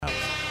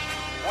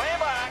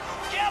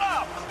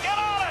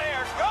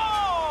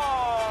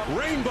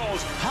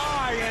Rainbows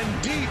high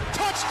and deep.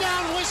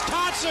 Touchdown,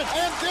 Wisconsin!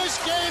 And this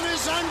game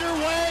is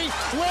underway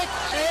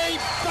with a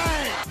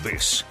bang!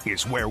 This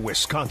is where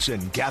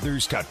Wisconsin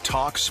gathers to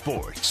talk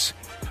sports.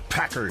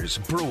 Packers,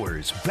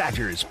 Brewers,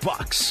 Badgers,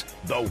 Bucks.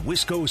 The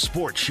Wisco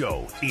Sports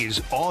Show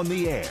is on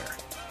the air.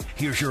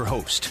 Here's your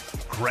host,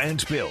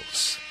 Grant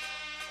Bills.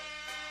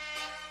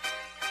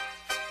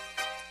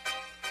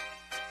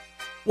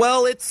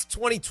 Well, it's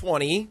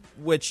 2020,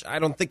 which I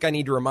don't think I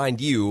need to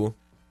remind you.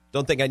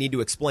 Don't think I need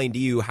to explain to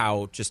you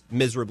how just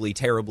miserably,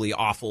 terribly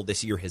awful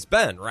this year has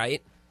been, right?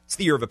 It's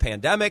the year of a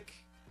pandemic.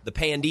 The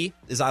pandy,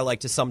 as I like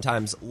to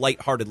sometimes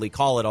lightheartedly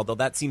call it, although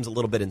that seems a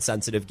little bit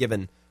insensitive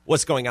given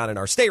what's going on in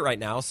our state right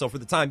now. So for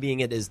the time being,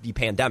 it is the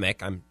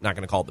pandemic. I'm not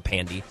going to call it the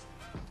pandy.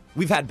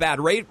 We've had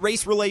bad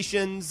race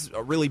relations,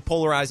 a really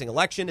polarizing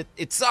election.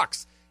 It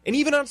sucks. And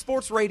even on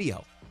sports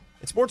radio.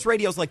 And sports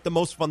radio is like the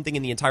most fun thing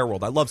in the entire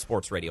world. I love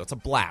sports radio. It's a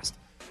blast.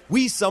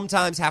 We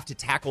sometimes have to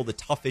tackle the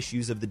tough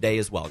issues of the day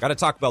as well. Got to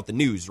talk about the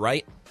news,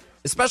 right?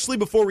 Especially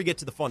before we get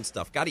to the fun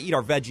stuff. Got to eat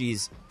our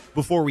veggies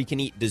before we can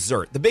eat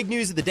dessert. The big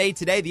news of the day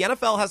today, the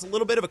NFL has a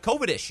little bit of a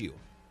COVID issue,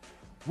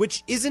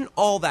 which isn't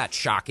all that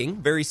shocking.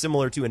 Very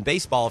similar to in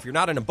baseball. If you're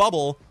not in a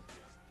bubble,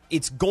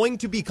 it's going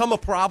to become a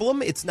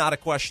problem. It's not a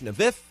question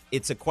of if,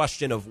 it's a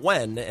question of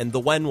when. And the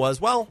when was,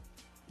 well,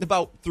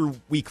 about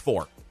through week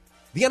 4.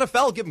 The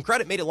NFL, give them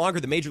credit, made it longer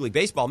than Major League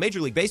Baseball.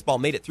 Major League Baseball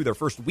made it through their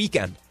first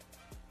weekend.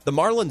 The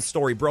Marlins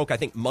story broke, I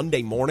think,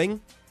 Monday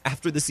morning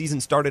after the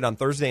season started on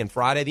Thursday and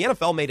Friday. The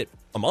NFL made it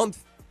a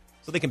month,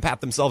 so they can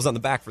pat themselves on the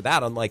back for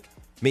that, unlike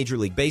Major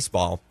League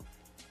Baseball.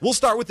 We'll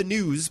start with the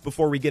news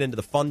before we get into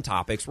the fun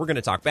topics. We're going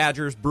to talk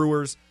Badgers,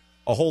 Brewers,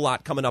 a whole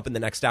lot coming up in the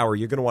next hour.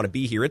 You're going to want to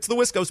be here. It's the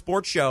Wisco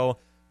Sports Show.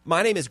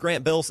 My name is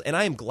Grant Bills, and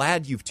I am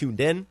glad you've tuned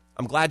in.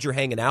 I'm glad you're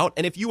hanging out.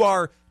 And if you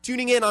are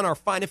tuning in on our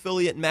fine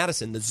affiliate in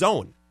Madison, The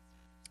Zone,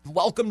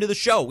 welcome to the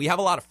show. We have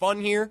a lot of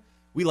fun here.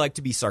 We like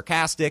to be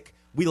sarcastic.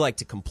 We like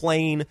to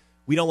complain.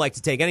 We don't like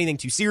to take anything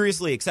too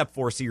seriously except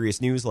for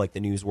serious news like the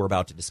news we're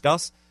about to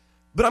discuss.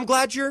 But I'm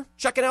glad you're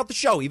checking out the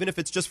show, even if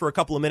it's just for a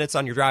couple of minutes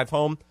on your drive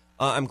home.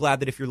 I'm glad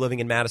that if you're living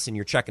in Madison,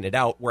 you're checking it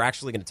out. We're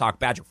actually going to talk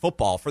Badger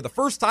football for the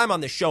first time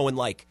on this show in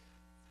like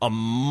a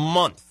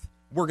month.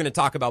 We're going to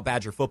talk about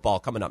Badger football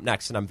coming up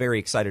next, and I'm very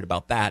excited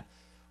about that.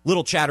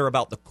 Little chatter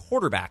about the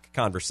quarterback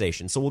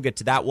conversation, so we'll get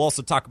to that. We'll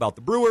also talk about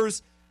the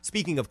Brewers.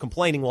 Speaking of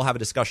complaining, we'll have a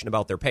discussion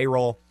about their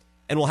payroll,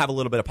 and we'll have a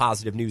little bit of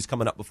positive news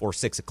coming up before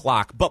 6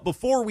 o'clock. But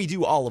before we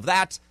do all of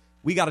that,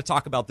 we got to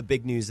talk about the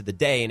big news of the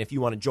day, and if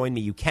you want to join me,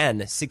 you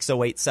can,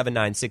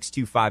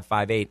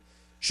 608-796-2558.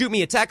 Shoot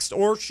me a text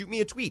or shoot me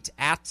a tweet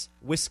at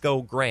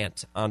Wisco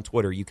Grant on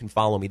Twitter. You can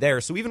follow me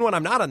there. So even when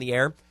I'm not on the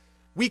air,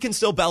 we can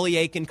still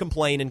bellyache and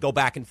complain and go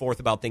back and forth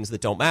about things that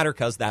don't matter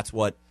because that's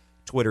what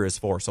Twitter is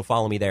for. So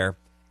follow me there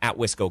at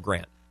Wisco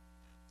Grant.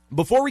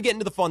 Before we get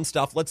into the fun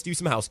stuff, let's do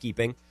some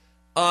housekeeping.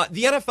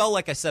 The NFL,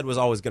 like I said, was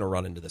always going to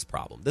run into this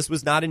problem. This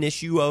was not an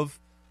issue of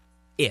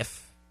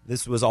if.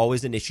 This was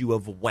always an issue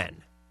of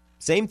when.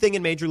 Same thing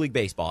in Major League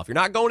Baseball. If you're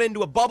not going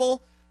into a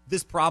bubble,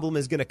 this problem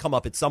is going to come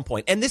up at some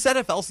point. And this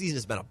NFL season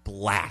has been a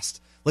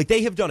blast. Like,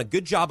 they have done a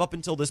good job up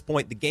until this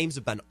point. The games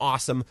have been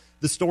awesome.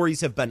 The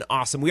stories have been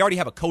awesome. We already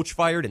have a coach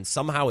fired, and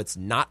somehow it's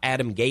not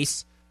Adam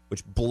Gase,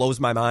 which blows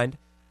my mind.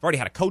 We've already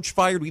had a coach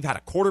fired. We've had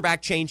a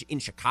quarterback change in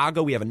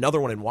Chicago. We have another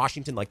one in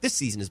Washington. Like, this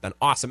season has been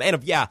awesome. And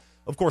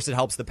of course, it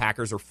helps the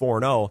Packers are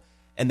 4-0,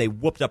 and they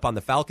whooped up on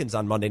the Falcons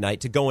on Monday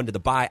night to go into the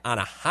bye on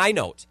a high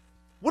note.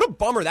 What a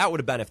bummer that would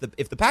have been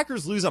if the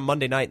Packers lose on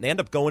Monday night and they end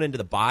up going into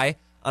the bye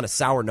on a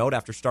sour note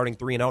after starting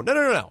 3-0.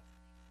 No.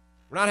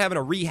 We're not having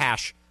a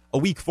rehash, a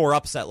Week 4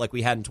 upset like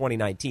we had in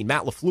 2019.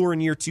 Matt LaFleur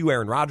in year 2,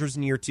 Aaron Rodgers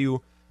in year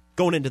 2,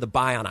 going into the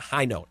bye on a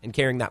high note and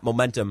carrying that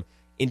momentum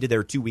into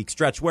their 2-week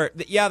stretch where,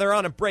 they're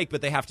on a break,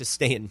 but they have to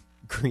stay in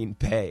Green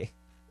Bay.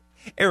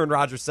 Aaron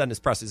Rodgers said in his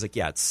press, he's like,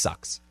 it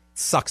sucks. It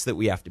sucks that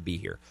we have to be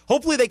here.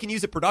 Hopefully they can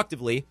use it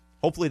productively.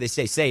 Hopefully they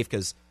stay safe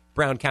because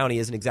Brown County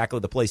isn't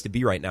exactly the place to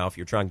be right now if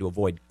you're trying to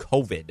avoid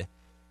COVID.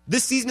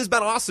 This season has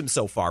been awesome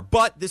so far,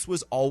 but this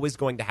was always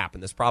going to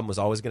happen. This problem was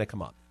always going to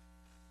come up.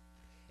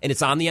 And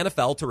it's on the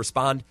NFL to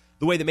respond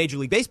the way that Major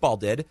League Baseball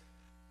did,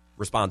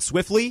 respond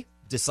swiftly,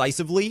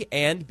 decisively,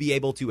 and be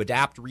able to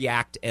adapt,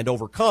 react, and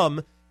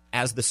overcome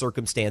as the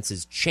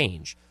circumstances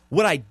change.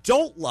 What I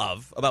don't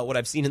love about what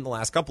I've seen in the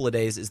last couple of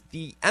days is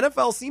the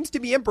NFL seems to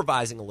be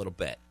improvising a little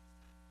bit.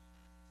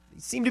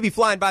 They seem to be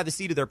flying by the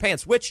seat of their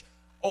pants, which,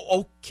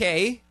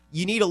 okay,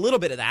 you need a little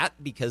bit of that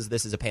because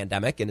this is a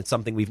pandemic and it's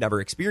something we've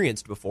never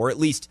experienced before, at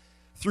least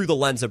through the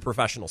lens of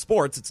professional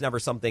sports. It's never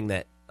something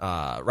that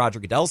Roger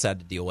Goodell's had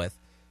to deal with.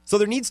 So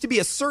there needs to be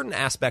a certain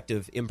aspect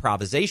of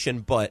improvisation,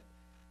 but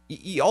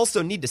you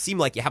also need to seem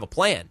like you have a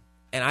plan.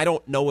 And I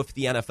don't know if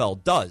the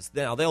NFL does.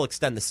 Now, they'll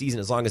extend the season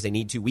as long as they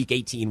need to. Week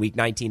 18, Week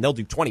 19, they'll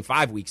do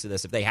 25 weeks of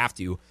this if they have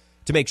to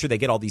make sure they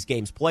get all these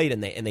games played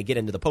and they get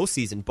into the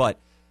postseason. But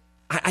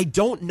I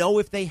don't know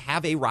if they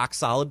have a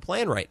rock-solid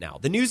plan right now.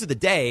 The news of the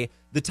day,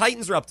 the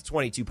Titans are up to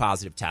 22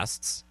 positive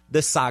tests.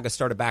 This saga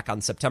started back on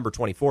September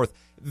 24th.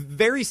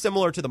 Very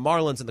similar to the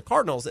Marlins and the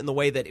Cardinals in the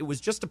way that it was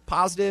just a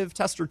positive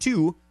test or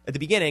two at the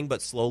beginning,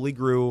 but slowly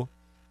grew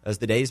as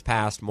the days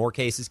passed. More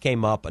cases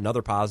came up,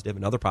 another positive,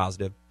 another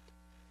positive.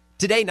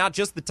 Today, not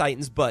just the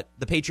Titans, but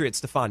the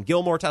Patriots' Stephon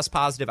Gilmore test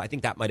positive. I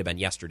think that might have been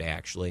yesterday,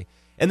 actually.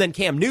 And then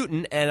Cam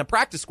Newton and a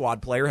practice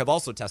squad player have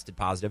also tested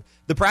positive.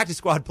 The practice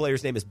squad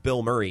player's name is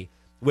Bill Murray,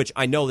 which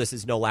I know this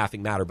is no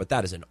laughing matter, but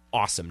that is an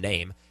awesome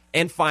name.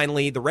 And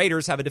finally, the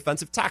Raiders have a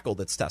defensive tackle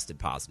that's tested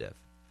positive,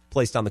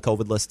 placed on the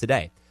COVID list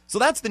today. So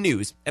that's the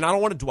news, and I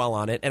don't want to dwell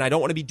on it, and I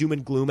don't want to be doom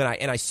and gloom,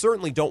 and I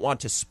certainly don't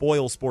want to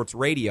spoil sports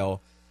radio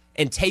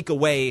and take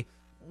away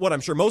what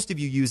I'm sure most of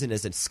you use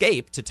as an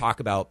escape to talk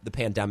about the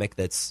pandemic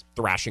that's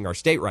thrashing our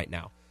state right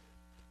now.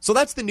 So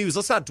that's the news.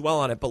 Let's not dwell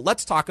on it, but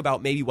let's talk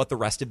about maybe what the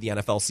rest of the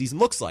NFL season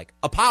looks like.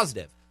 A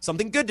positive,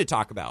 something good to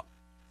talk about.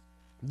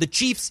 The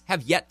Chiefs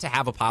have yet to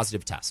have a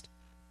positive test,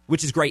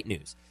 which is great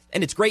news.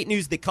 And it's great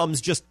news that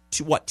comes just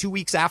 2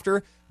 weeks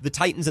after the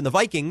Titans and the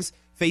Vikings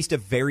faced a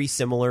very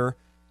similar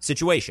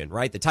situation,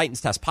 right? The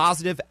Titans test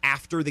positive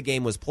after the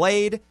game was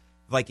played.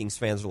 Vikings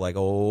fans were like,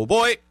 oh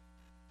boy,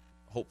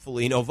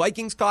 hopefully no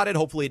Vikings caught it.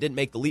 Hopefully it didn't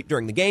make the leap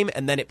during the game.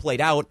 And then it played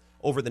out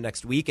over the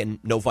next week and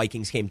no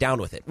Vikings came down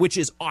with it, which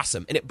is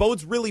awesome. And it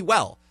bodes really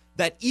well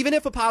that even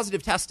if a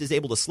positive test is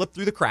able to slip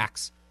through the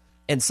cracks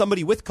and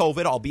somebody with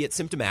COVID, albeit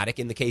symptomatic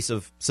in the case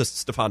of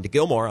Stephon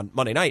Gilmore on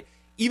Monday night,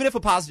 even if a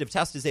positive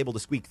test is able to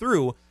squeak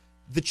through,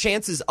 the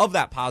chances of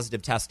that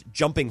positive test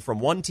jumping from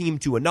one team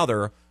to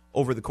another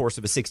over the course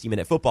of a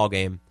 60-minute football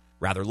game,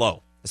 rather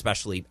low,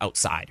 especially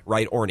outside,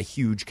 right? Or in a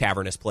huge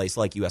cavernous place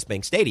like US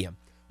Bank Stadium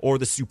or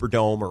the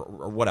Superdome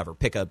or whatever.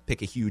 Pick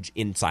a huge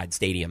inside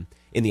stadium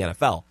in the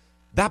NFL.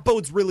 That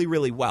bodes really,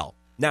 really well.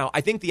 Now,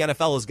 I think the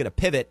NFL is going to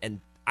pivot, and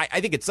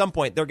I think at some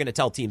point they're going to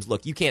tell teams,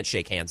 look, you can't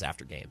shake hands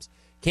after games.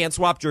 Can't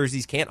swap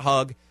jerseys, can't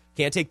hug,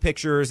 can't take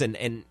pictures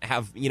and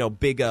have,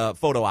 big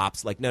photo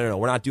ops. Like, no,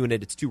 we're not doing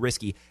it. It's too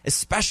risky,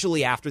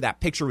 especially after that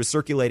picture was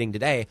circulating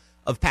today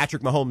of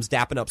Patrick Mahomes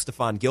dapping up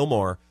Stephon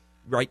Gilmore,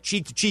 right,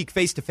 cheek to cheek,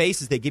 face to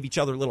face as they give each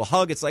other a little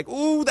hug. It's like,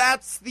 ooh,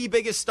 that's the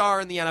biggest star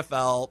in the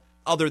NFL,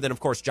 other than, of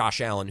course, Josh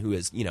Allen, who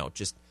is,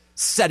 just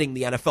setting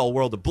the NFL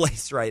world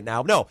ablaze right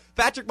now. No,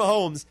 Patrick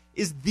Mahomes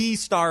is the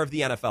star of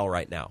the NFL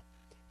right now.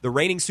 The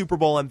reigning Super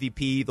Bowl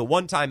MVP, the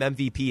one-time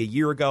MVP a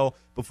year ago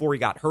before he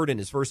got hurt in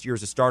his first year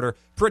as a starter.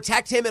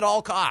 Protect him at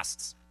all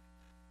costs.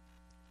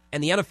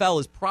 And the NFL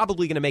is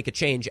probably going to make a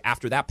change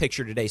after that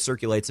picture today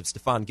circulates of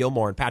Stephon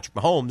Gilmore and Patrick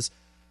Mahomes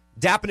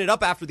dapping it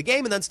up after the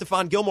game, and then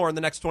Stephon Gilmore in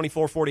the next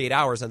 24, 48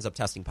 hours ends up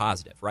testing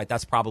positive, right?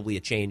 That's probably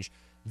a change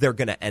they're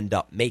going to end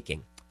up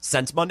making.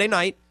 Since Monday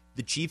night,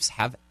 the Chiefs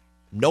have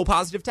no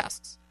positive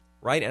tests,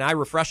 right? And I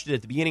refreshed it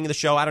at the beginning of the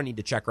show. I don't need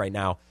to check right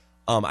now.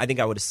 I think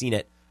I would have seen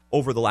it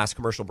over the last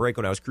commercial break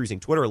when I was cruising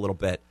Twitter a little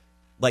bit.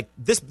 Like,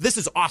 this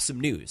is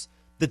awesome news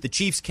that the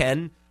Chiefs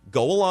can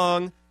go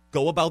along,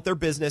 go about their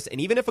business,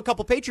 and even if a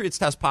couple Patriots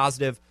test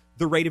positive,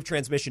 the rate of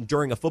transmission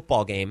during a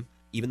football game,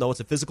 even though it's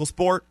a physical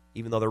sport,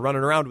 even though they're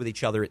running around with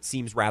each other, it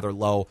seems rather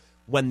low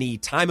when the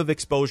time of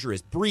exposure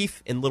is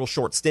brief in little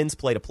short stints,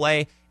 play to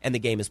play, and the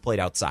game is played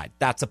outside.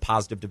 That's a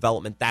positive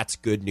development. That's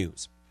good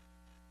news.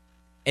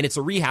 And it's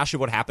a rehash of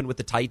what happened with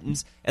the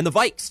Titans and the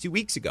Vikes 2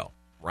 weeks ago,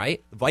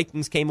 right? The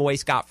Vikings came away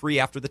scot-free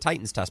after the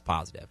Titans test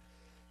positive.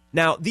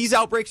 Now, these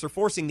outbreaks are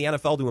forcing the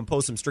NFL to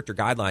impose some stricter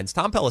guidelines.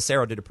 Tom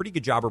Pelissero did a pretty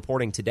good job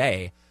reporting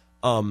today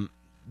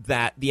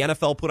that the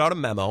NFL put out a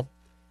memo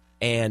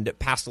and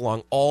passed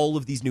along all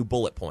of these new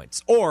bullet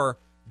points, or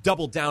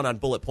doubled down on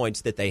bullet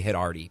points that they had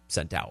already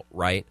sent out,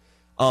 right?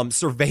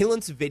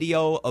 Surveillance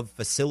video of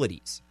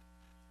facilities.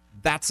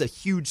 That's a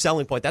huge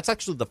selling point. That's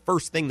actually the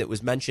first thing that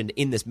was mentioned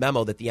in this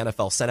memo that the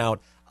NFL sent out.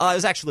 It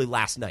was actually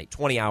last night,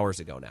 20 hours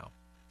ago now.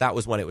 That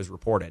was when it was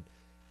reported.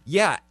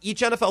 Yeah,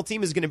 each NFL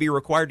team is going to be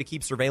required to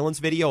keep surveillance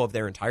video of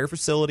their entire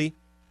facility,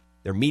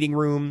 their meeting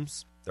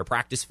rooms, their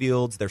practice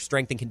fields, their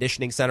strength and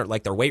conditioning center,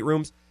 like their weight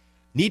rooms.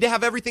 Need to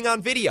have everything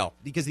on video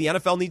because the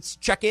NFL needs to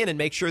check in and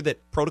make sure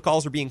that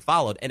protocols are being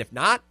followed. And if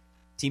not,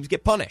 teams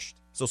get punished.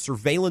 So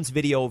surveillance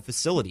video of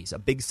facilities, a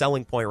big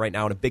selling point right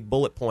now and a big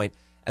bullet point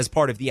as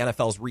part of the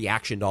NFL's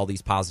reaction to all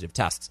these positive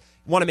tests.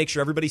 You want to make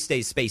sure everybody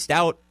stays spaced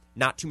out.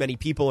 Not too many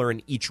people are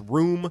in each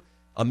room,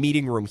 a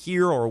meeting room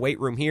here or a weight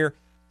room here.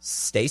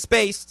 Stay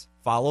spaced.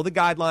 Follow the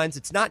guidelines.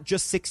 It's not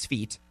just 6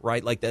 feet,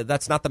 right? Like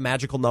that's not the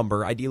magical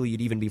number. Ideally,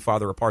 you'd even be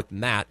farther apart than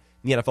that.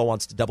 The NFL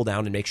wants to double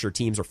down and make sure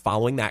teams are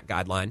following that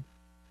guideline.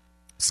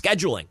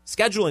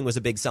 Scheduling was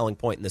a big selling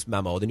point in this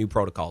memo, the new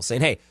protocol, saying,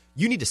 hey,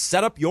 you need to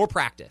set up your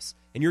practice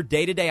and your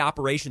day-to-day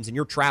operations and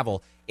your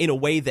travel in a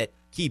way that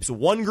keeps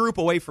one group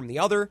away from the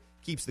other,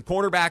 keeps the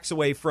cornerbacks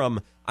away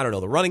from,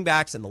 the running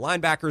backs and the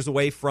linebackers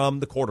away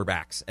from the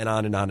quarterbacks, and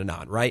on and on and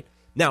on, right?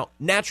 Now,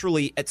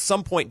 naturally, at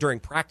some point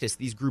during practice,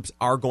 these groups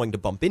are going to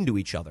bump into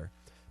each other.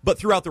 But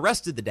throughout the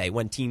rest of the day,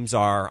 when teams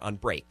are on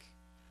break,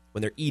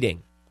 when they're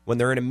eating, when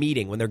they're in a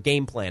meeting, when they're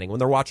game planning, when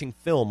they're watching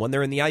film, when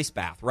they're in the ice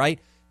bath, right?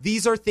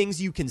 These are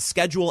things you can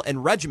schedule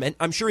and regiment.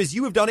 I'm sure as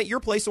you have done at your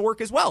place of work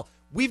as well.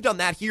 We've done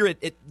that here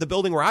at the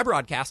building where I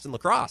broadcast in La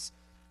Crosse,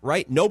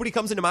 right? Nobody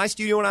comes into my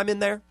studio when I'm in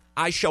there.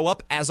 I show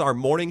up as our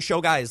morning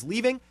show guy is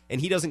leaving, and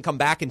he doesn't come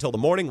back until the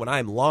morning when I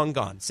am long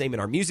gone. Same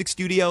in our music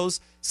studios,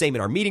 same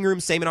in our meeting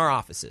rooms, same in our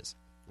offices,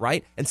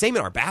 right? And same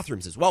in our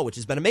bathrooms as well, which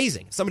has been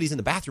amazing. If somebody's in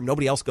the bathroom,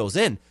 nobody else goes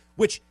in,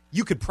 which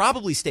you could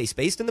probably stay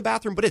spaced in the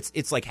bathroom, but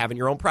it's like having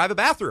your own private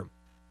bathroom.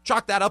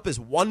 Chalk that up as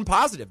one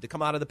positive to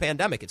come out of the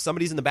pandemic. If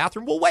somebody's in the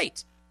bathroom, we'll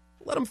wait.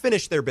 Let them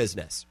finish their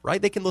business,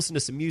 right? They can listen to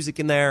some music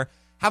in there,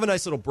 have a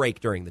nice little break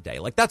during the day.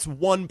 Like, that's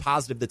one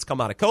positive that's come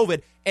out of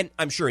COVID. And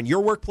I'm sure in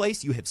your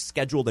workplace, you have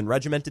scheduled and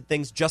regimented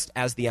things just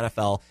as the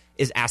NFL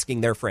is asking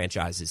their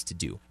franchises to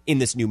do in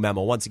this new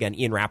memo. Once again,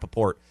 Ian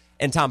Rappaport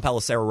and Tom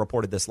Pelissero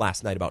reported this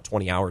last night about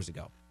 20 hours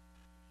ago.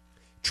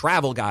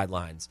 Travel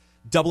guidelines,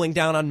 doubling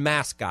down on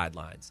mask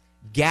guidelines.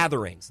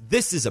 Gatherings.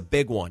 This is a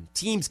big one.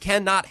 Teams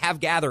cannot have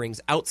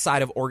gatherings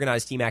outside of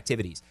organized team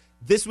activities.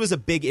 This was a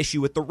big issue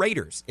with the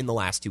Raiders in the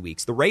last 2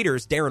 weeks. The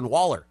Raiders, Darren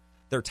Waller,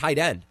 their tight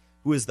end,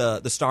 who is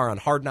the star on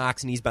Hard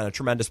Knocks, and he's been a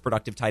tremendous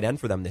productive tight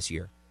end for them this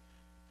year.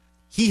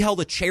 He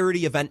held a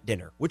charity event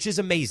dinner, which is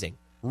amazing.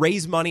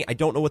 Raise money. I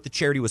don't know what the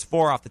charity was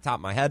for off the top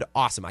of my head.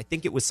 Awesome. I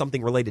think it was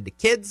something related to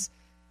kids,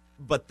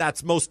 but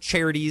that's most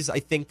charities, I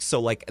think. So,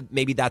 like,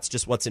 maybe that's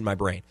just what's in my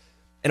brain.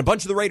 And a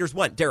bunch of the Raiders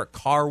went. Derek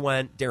Carr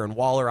went. Darren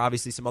Waller,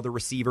 obviously some other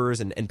receivers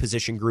and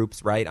position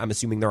groups, right? I'm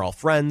assuming they're all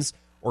friends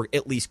or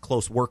at least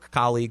close work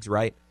colleagues,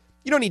 right?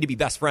 You don't need to be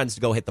best friends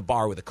to go hit the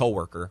bar with a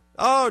coworker.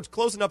 Oh, it's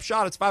closing up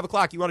shot. It's 5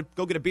 o'clock. You want to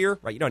go get a beer?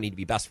 Right? You don't need to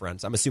be best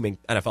friends. I'm assuming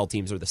NFL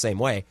teams are the same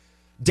way.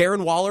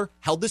 Darren Waller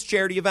held this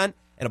charity event,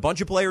 and a bunch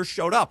of players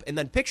showed up. And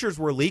then pictures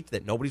were leaked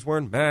that nobody's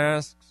wearing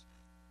masks.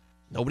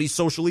 Nobody's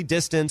socially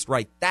distanced,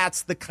 right?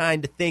 That's the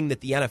kind of thing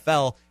that the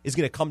NFL is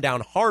going to come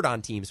down hard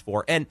on teams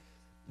for. And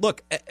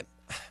look,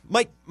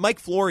 Mike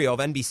Florio of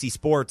NBC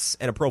Sports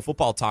and a Pro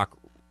Football Talk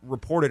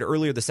reported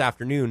earlier this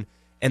afternoon,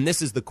 and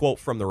this is the quote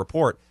from the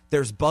report,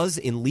 there's buzz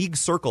in league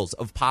circles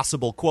of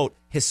possible, quote,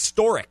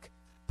 historic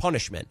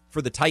punishment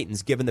for the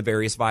Titans given the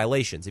various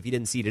violations. If you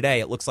didn't see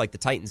today, it looks like the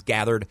Titans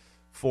gathered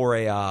for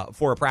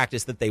a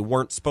practice that they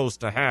weren't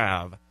supposed to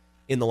have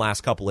in the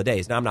last couple of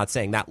days. Now, I'm not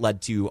saying that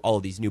led to all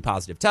of these new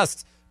positive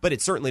tests, but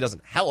it certainly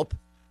doesn't help,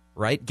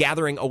 right?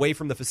 Gathering away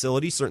from the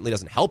facility certainly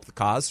doesn't help the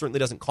cause, certainly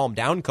doesn't calm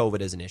down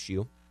COVID as an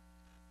issue.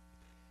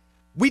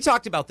 We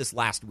talked about this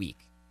last week,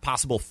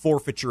 possible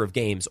forfeiture of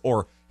games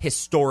or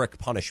historic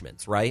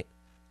punishments, right?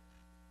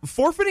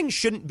 Forfeiting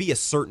shouldn't be a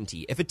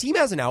certainty. If a team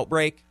has an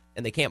outbreak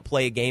and they can't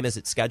play a game as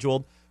it's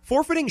scheduled,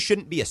 forfeiting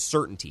shouldn't be a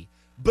certainty.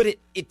 But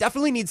it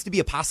definitely needs to be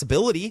a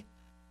possibility.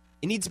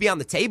 It needs to be on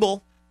the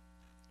table,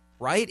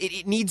 right?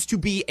 It needs to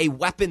be a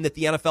weapon that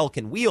the NFL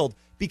can wield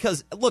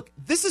because, look,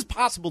 this is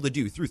possible to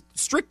do through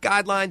strict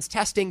guidelines,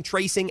 testing,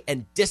 tracing,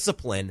 and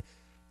discipline.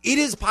 It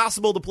is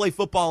possible to play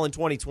football in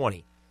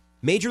 2020.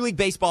 Major League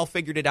Baseball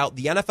figured it out.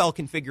 The NFL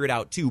can figure it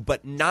out too,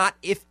 but not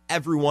if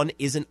everyone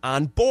isn't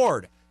on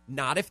board.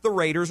 Not if the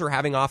Raiders are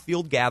having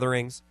off-field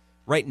gatherings,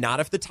 right?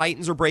 Not if the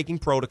Titans are breaking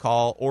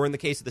protocol, or in the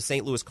case of the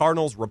St. Louis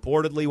Cardinals,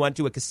 reportedly went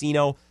to a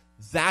casino.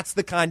 That's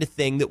the kind of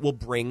thing that will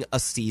bring a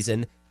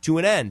season to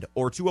an end,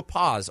 or to a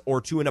pause,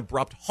 or to an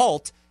abrupt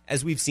halt,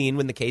 as we've seen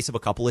in the case of a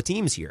couple of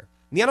teams here.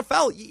 In the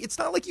NFL, it's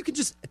not like you can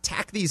just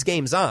tack these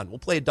games on. We'll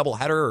play a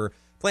doubleheader or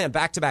play on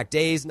back-to-back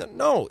days.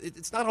 No,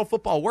 it's not how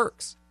football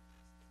works.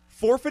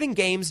 Forfeiting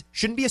games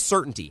shouldn't be a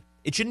certainty.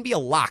 It shouldn't be a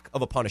lock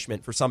of a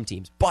punishment for some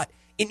teams, but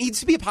it needs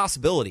to be a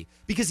possibility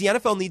because the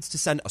NFL needs to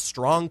send a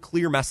strong,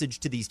 clear message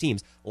to these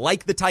teams,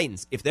 like the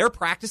Titans. If they're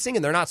practicing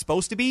and they're not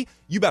supposed to be,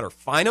 you better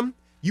fine them.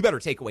 You better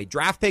take away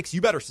draft picks. You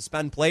better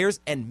suspend players,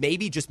 and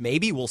maybe, just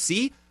maybe, we'll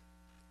see,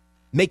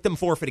 make them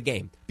forfeit a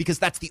game because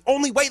that's the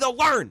only way they'll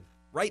learn,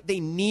 right? They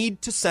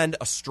need to send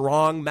a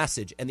strong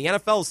message, and the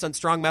NFL has sent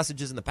strong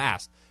messages in the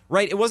past.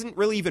 Right? It wasn't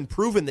really even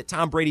proven that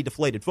Tom Brady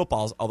deflated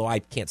footballs, although I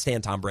can't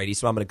stand Tom Brady,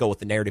 so I'm going to go with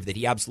the narrative that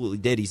he absolutely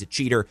did. He's a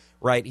cheater,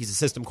 right? He's a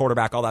system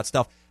quarterback, all that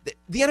stuff.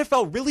 The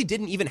NFL really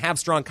didn't even have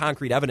strong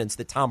concrete evidence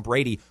that Tom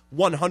Brady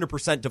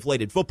 100%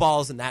 deflated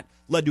footballs, and that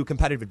led to a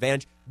competitive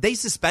advantage. They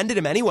suspended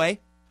him anyway.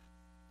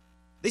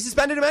 The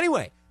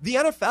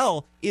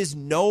NFL is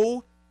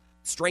no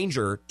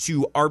stranger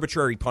to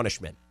arbitrary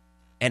punishment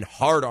and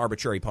hard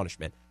arbitrary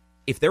punishment.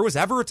 If there was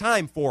ever a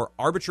time for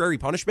arbitrary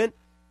punishment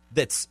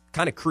that's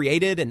kind of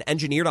created and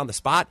engineered on the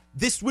spot,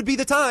 this would be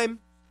the time.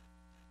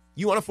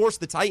 You want to force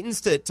the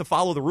Titans to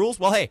follow the rules?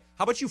 Well, hey,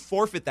 how about you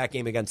forfeit that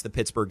game against the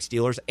Pittsburgh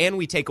Steelers and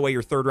we take away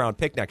your third-round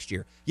pick next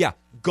year? Yeah,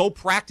 go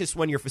practice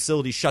when your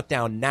facility's shut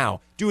down now.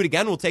 Do it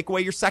again, we'll take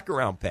away your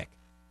second-round pick.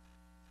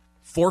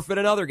 Forfeit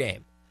another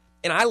game.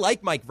 And I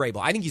like Mike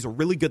Vrabel. I think he's a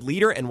really good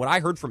leader, and what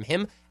I heard from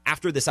him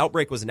after this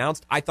outbreak was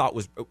announced, I thought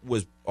was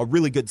a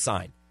really good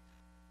sign.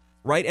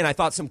 Right? And I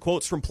thought some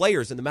quotes from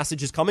players and the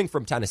messages coming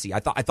from Tennessee, I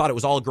thought it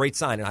was all a great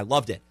sign, and I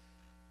loved it.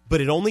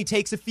 But it only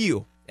takes a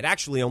few. It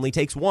actually only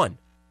takes one.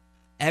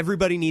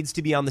 Everybody needs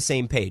to be on the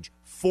same page.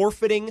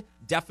 forfeiting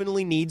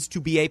definitely needs to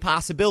be a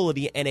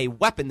possibility and a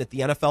weapon that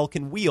the NFL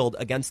can wield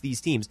against these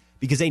teams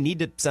because they need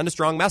to send a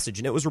strong message.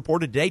 And it was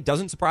reported today,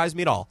 doesn't surprise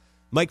me at all.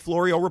 Mike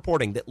Florio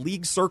reporting that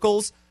league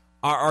circles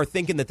are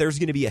thinking that there's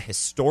going to be a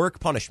historic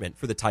punishment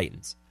for the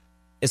Titans,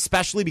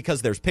 especially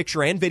because there's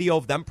picture and video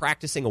of them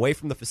practicing away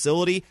from the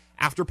facility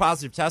after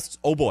positive tests.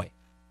 Oh boy.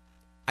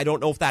 I don't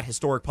know if that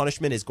historic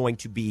punishment is going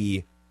to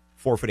be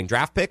forfeiting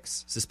draft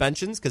picks,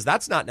 suspensions, because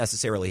that's not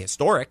necessarily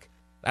historic.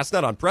 That's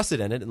not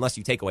unprecedented unless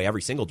you take away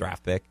every single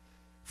draft pick.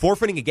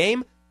 Forfeiting a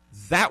game,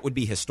 that would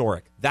be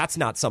historic. That's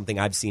not something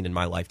I've seen in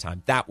my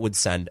lifetime. That would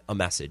send a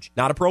message.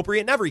 Not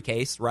appropriate in every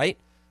case, right?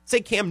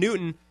 Say Cam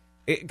Newton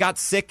got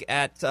sick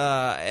at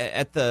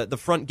the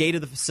front gate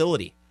of the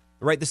facility,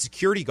 right? The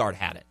security guard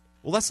had it.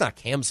 Well, that's not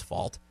Cam's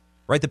fault,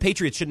 right? The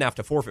Patriots shouldn't have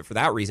to forfeit for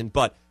that reason,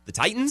 but the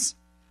Titans,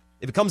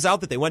 if it comes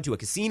out that they went to a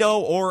casino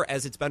or,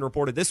 as it's been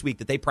reported this week,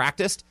 that they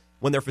practiced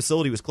when their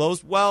facility was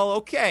closed, well,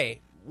 okay,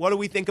 what do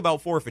we think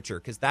about forfeiture?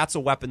 Because that's a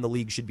weapon the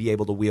league should be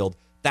able to wield.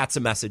 That's a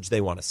message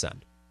they want to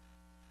send.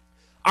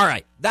 All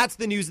right, that's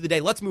the news of the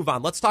day. Let's move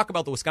on. Let's talk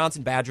about the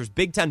Wisconsin Badgers.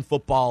 Big Ten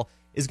football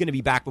is going to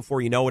be back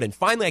before you know it. And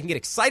finally, I can get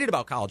excited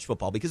about college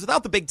football because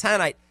without the Big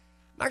Ten, I'm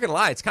not going to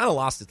lie, it's kind of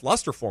lost its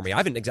luster for me. I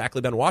haven't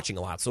exactly been watching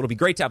a lot. So it'll be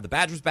great to have the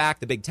Badgers back,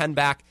 the Big Ten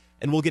back,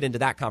 and we'll get into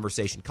that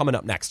conversation coming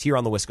up next here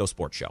on the Wisco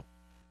Sports Show.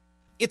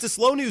 It's a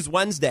slow news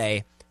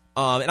Wednesday,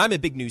 and I'm a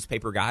big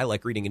newspaper guy. I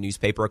like reading a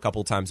newspaper a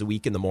couple times a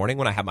week in the morning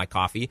when I have my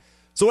coffee.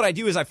 So what I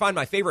do is I find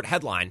my favorite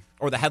headline,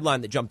 or the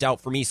headline that jumped out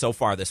for me so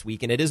far this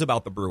week, and it is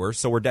about the Brewers.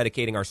 So we're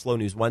dedicating our Slow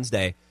News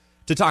Wednesday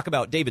to talk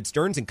about David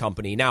Stearns and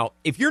company. Now,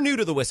 if you're new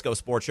to the Wisco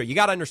Sports Show, you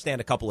got to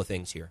understand a couple of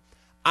things here.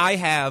 I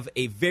have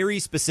a very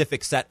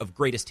specific set of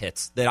greatest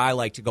hits that I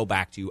like to go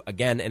back to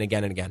again and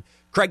again and again.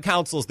 Craig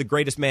Counsell is the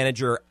greatest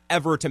manager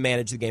ever to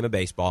manage the game of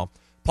baseball.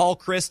 Paul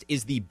Chryst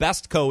is the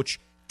best coach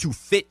to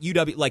fit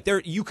UW. Like,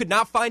 you could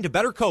not find a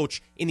better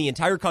coach in the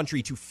entire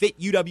country to fit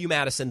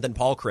UW-Madison than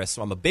Paul Chryst.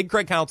 So I'm a big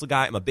Craig Counsell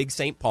guy. I'm a big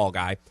St. Paul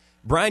guy.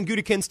 Brian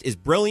Gutekunst is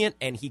brilliant,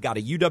 and he got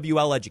a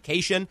UWL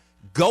education.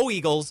 Go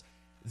Eagles.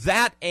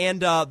 That and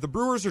the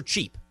Brewers are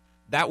cheap.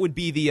 That would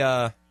be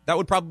that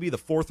would probably be the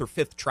fourth or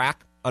fifth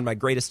track on my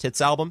greatest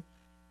hits album.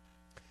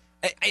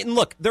 And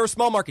look, they're a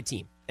small market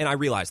team, and I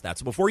realize that.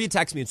 So before you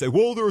text me and say,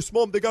 "Well, they're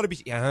small, they got to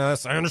be,"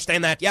 yes, I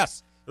understand that.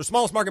 Yes, they're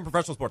smallest market in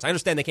professional sports. I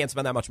understand they can't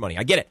spend that much money.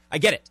 I get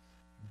it.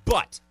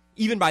 But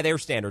even by their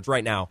standards,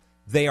 right now,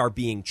 they are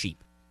being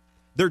cheap.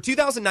 Their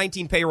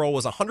 2019 payroll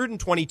was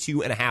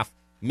 $122.5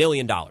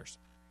 million,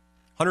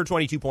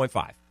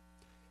 122.5.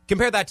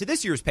 Compare that to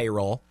this year's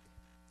payroll,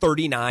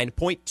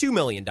 $39.2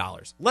 million.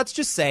 Let's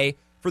just say,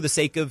 for the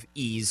sake of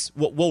ease,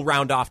 we'll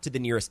round off to the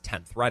nearest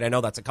tenth, right? I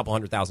know that's a couple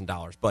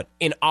 $100,000, but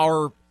in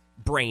our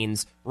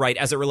brains, right,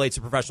 as it relates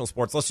to professional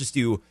sports, let's just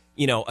do,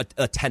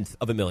 a tenth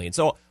of a million.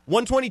 So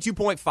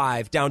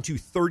 122.5 down to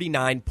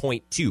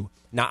 39.2.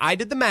 Now, I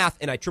did the math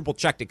and I triple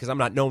checked it because I'm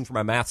not known for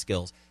my math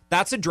skills.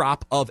 That's a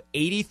drop of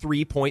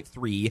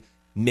 $83.3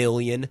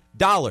 million.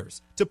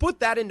 To put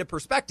that into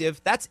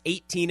perspective, that's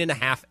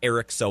 18.5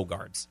 Eric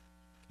Sogard's.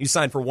 You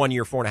signed for 1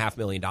 year, $4.5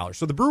 million.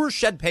 So the Brewers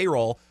shed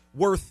payroll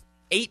worth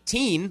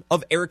 18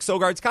 of Eric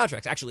Sogard's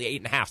contracts. Actually,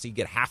 8.5, so you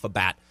get half a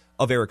bat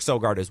of Eric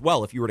Sogard as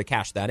well if you were to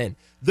cash that in.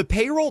 The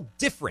payroll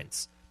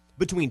difference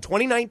between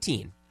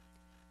 2019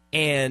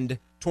 and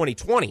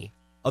 2020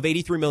 of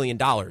 $83 million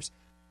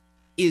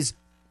is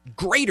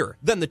greater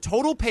than the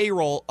total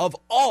payroll of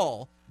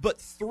all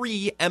but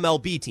 3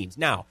 MLB teams.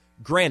 Now,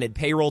 granted,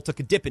 payroll took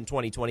a dip in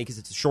 2020 because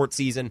it's a short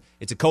season,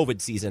 it's a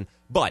COVID season,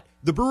 but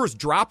the Brewers'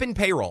 drop in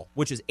payroll,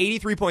 which is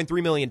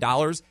 $83.3 million,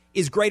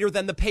 is greater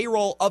than the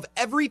payroll of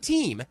every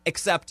team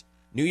except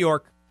New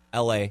York,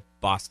 LA,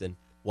 Boston.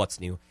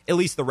 What's new? At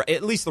least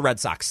the Red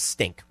Sox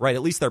stink, right?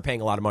 At least they're paying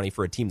a lot of money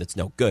for a team that's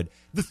no good.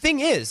 The thing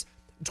is,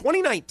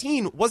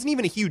 2019 wasn't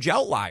even a huge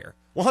outlier.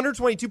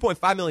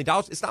 $122.5 million.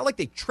 It's not like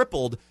they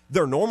tripled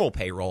their normal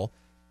payroll.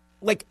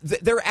 Like,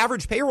 their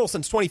average payroll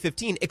since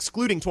 2015,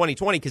 excluding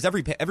 2020, because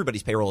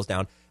everybody's payroll is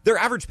down, their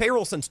average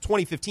payroll since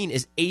 2015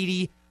 is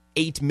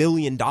 $88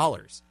 million.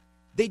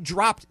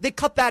 They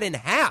cut that in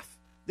half.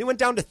 They went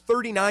down to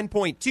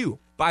 39.2.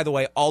 By the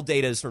way, all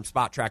data is from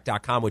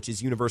Spottrack.com, which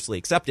is universally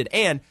accepted,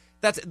 and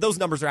those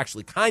numbers are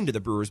actually kind to the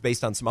Brewers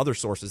based on some other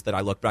sources that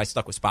I looked, but I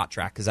stuck with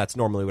Spottrack because that's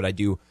normally what I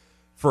do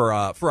for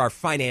our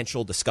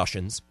financial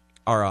discussions,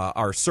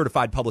 our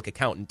certified public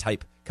accountant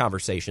type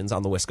conversations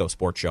on the Wisco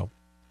Sports Show.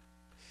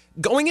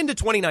 Going into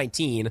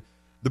 2019,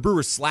 the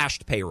Brewers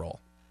slashed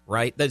payroll,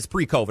 right? That is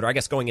pre-COVID, or I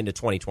guess going into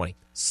 2020.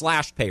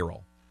 Slashed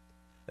payroll.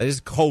 That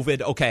is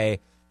COVID, okay.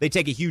 They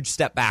take a huge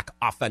step back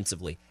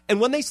offensively.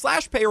 And when they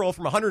slashed payroll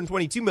from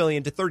 $122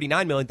 million to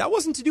 $39 million, that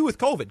wasn't to do with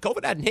COVID.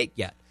 COVID hadn't hit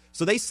yet.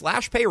 So they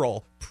slashed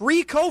payroll,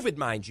 pre-COVID,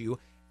 mind you,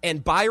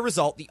 and by a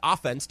result, the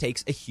offense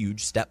takes a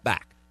huge step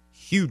back.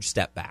 Huge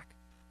step back.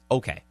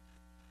 Okay.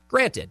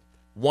 Granted,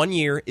 1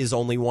 year is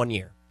only 1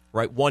 year.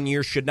 Right, 1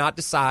 year should not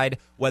decide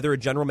whether a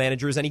general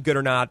manager is any good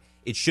or not.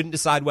 It shouldn't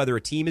decide whether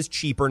a team is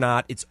cheap or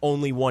not. It's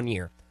only 1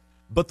 year.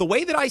 But the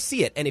way that I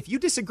see it, and if you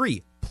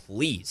disagree,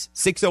 please,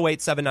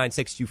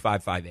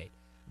 608-796-2558.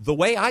 the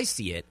way I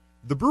see it,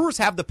 the Brewers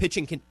have the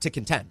pitching to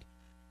contend.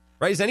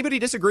 Right? Does anybody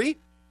disagree?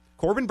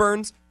 Corbin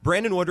Burns,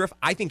 Brandon Woodruff.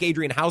 I think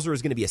Adrian Hauser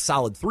is going to be a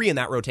solid 3 in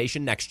that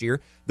rotation next year.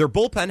 Their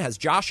bullpen has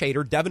Josh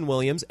Hader, Devin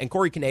Williams, and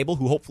Corey Knebel,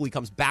 who hopefully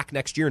comes back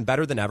next year and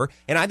better than ever.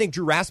 And I think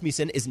Drew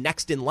Rasmussen is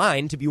next in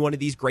line to be one of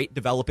these great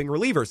developing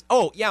relievers.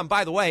 Oh, yeah, and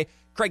by the way,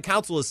 Craig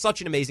Counsell is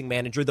such an amazing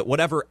manager that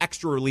whatever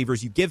extra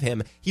relievers you give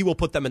him, he will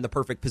put them in the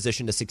perfect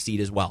position to succeed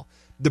as well.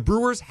 The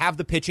Brewers have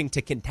the pitching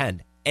to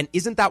contend. And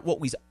isn't that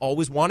what we've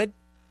always wanted?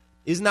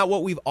 Isn't that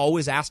what we've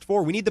always asked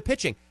for? We need the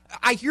pitching.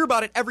 I hear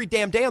about it every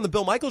damn day on the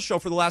Bill Michaels show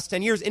for the last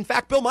 10 years. In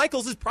fact, Bill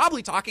Michaels is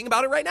probably talking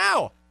about it right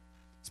now.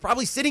 He's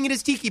probably sitting in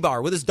his tiki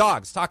bar with his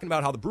dogs talking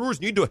about how the Brewers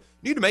need to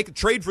make a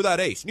trade for that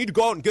ace. Need to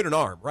go out and get an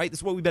arm, right? This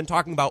is what we've been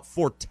talking about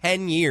for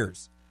 10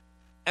 years.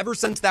 Ever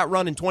since that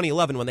run in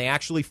 2011 when they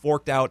actually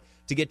forked out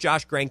to get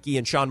Josh Greinke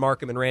and Sean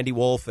Markham and Randy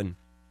Wolf. And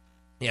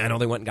yeah, I know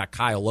they went and got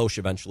Kyle Loesch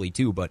eventually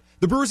too, but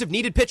the Brewers have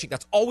needed pitching.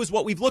 That's always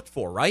what we've looked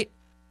for, right?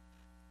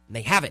 And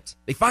they have it.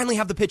 They finally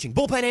have the pitching,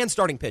 bullpen and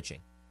starting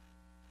pitching.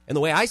 And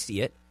the way I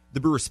see it, the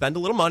Brewers spend a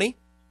little money,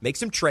 make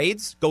some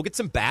trades, go get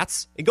some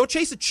bats, and go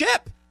chase a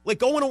chip. Like,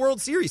 go win a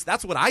World Series.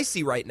 That's what I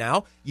see right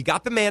now. You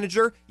got the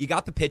manager, you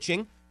got the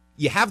pitching,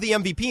 you have the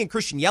MVP in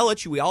Christian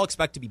Yelich, who we all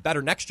expect to be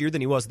better next year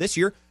than he was this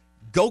year.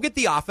 Go get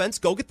the offense,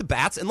 go get the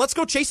bats, and let's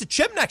go chase a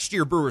chip next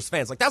year, Brewers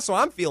fans. Like, that's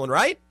what I'm feeling,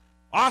 right?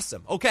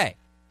 Awesome. Okay.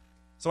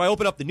 So I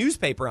open up the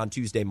newspaper on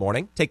Tuesday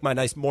morning, take my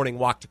nice morning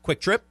walk to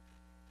Quick Trip,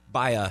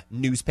 buy a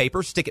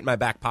newspaper, stick it in my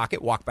back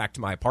pocket, walk back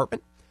to my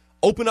apartment,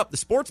 open up the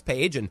sports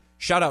page, and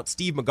shout out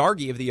Steve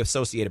McGargy of the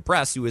Associated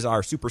Press, who is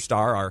our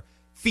superstar, our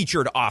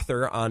featured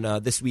author on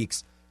this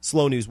week's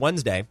Slow News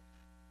Wednesday.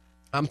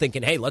 I'm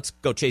thinking, hey, let's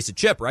go chase a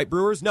chip, right,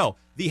 Brewers? No.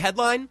 The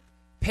headline,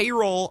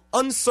 payroll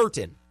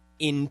uncertain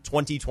in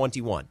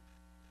 2021.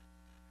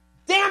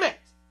 Damn it!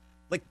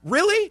 Like,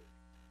 really?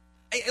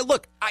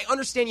 Look, I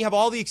understand you have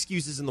all the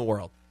excuses in the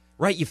world,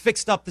 right? You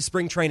fixed up the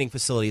spring training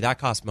facility. That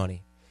cost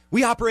money.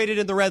 We operated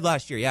in the red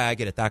last year. Yeah, I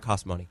get it. That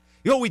cost money.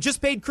 We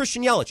just paid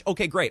Christian Yelich.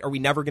 Okay, great. Are we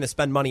never going to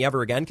spend money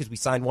ever again because we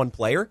signed one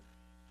player?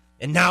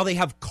 And now they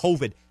have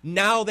COVID.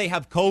 Now they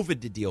have COVID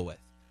to deal with.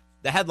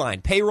 The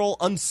headline, payroll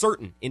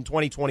uncertain in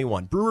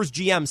 2021. Brewers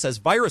GM says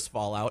virus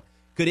fallout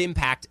could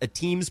impact a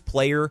team's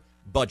player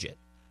budget.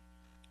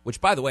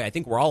 Which, by the way, I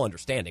think we're all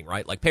understanding,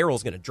 right? Like,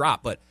 payroll's going to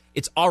drop, but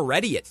it's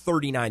already at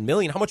 $39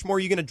 million. How much more are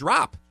you going to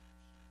drop?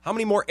 How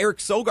many more Eric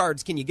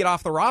Sogards can you get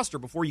off the roster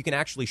before you can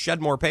actually shed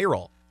more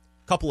payroll?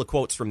 Couple of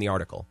quotes from the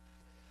article.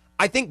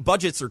 I think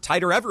budgets are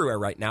tighter everywhere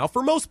right now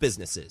for most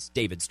businesses,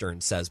 David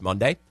Stearns says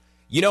Monday.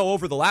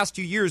 Over the last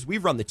 2 years,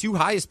 we've run the 2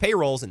 highest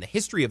payrolls in the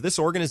history of this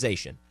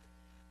organization.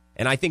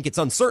 And I think it's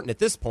uncertain at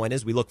this point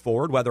as we look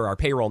forward whether our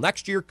payroll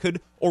next year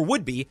could or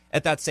would be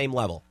at that same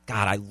level.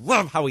 God, I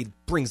love how he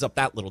brings up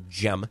that little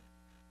gem.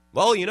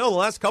 Well, the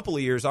last couple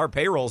of years, our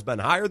payroll's been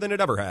higher than it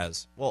ever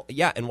has. Well,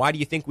 yeah, and why do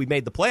you think we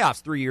made the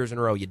playoffs 3 years in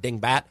a row, you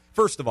dingbat?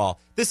 First of all,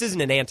 this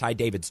isn't an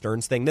anti-David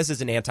Stearns thing. This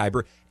is an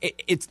anti-Brewer.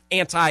 It's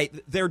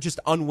their just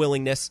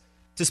unwillingness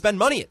to spend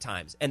money at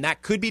times. And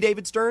that could be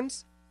David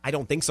Stearns. I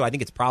don't think so. I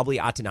think it's probably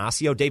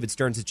Atanasio. David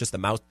Stearns is just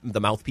the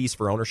mouthpiece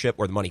for ownership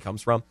where the money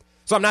comes from.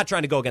 So I'm not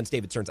trying to go against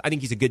David Stearns. I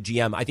think he's a good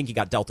GM. I think he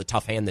got dealt a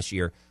tough hand this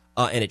year,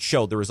 and it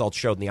showed. The results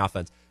showed in the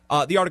offense.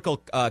 The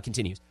article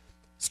continues.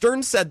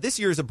 Stearns said this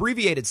year's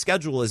abbreviated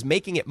schedule is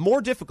making it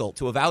more difficult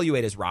to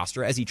evaluate his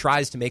roster as he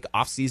tries to make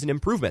offseason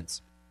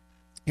improvements.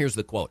 Here's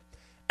the quote.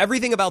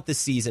 Everything about this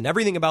season,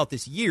 everything about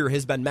this year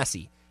has been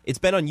messy. It's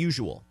been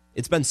unusual.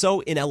 It's been so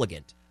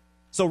inelegant.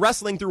 So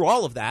wrestling through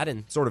all of that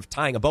and sort of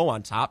tying a bow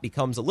on top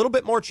becomes a little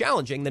bit more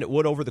challenging than it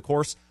would over the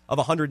course of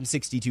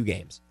 162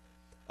 games.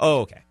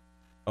 Oh,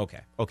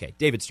 okay.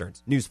 David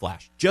Stearns,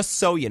 newsflash. Just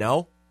so you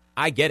know,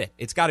 I get it.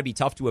 It's got to be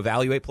tough to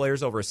evaluate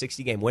players over a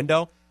 60-game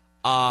window.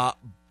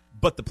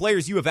 But the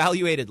players you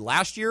evaluated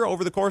last year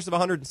over the course of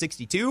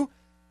 162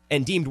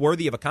 and deemed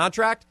worthy of a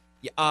contract,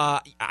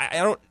 I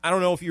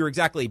don't know if you were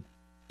exactly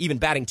even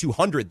batting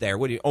 200 there.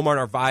 Omar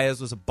Narvaez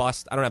was a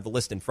bust. I don't have the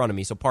list in front of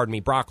me, so pardon me.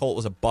 Brock Holt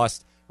was a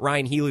bust.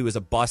 Ryan Healy was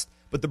a bust.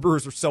 But the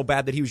Brewers were so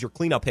bad that he was your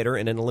cleanup hitter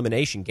in an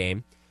elimination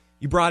game.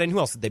 You brought in, who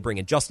else did they bring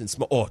in? Justin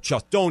Smoke. Oh,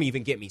 don't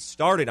even get me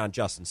started on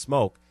Justin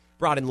Smoke.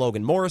 Brought in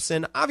Logan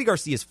Morrison. Avi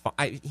Garcia's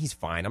he's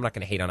fine. I'm not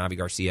going to hate on Avi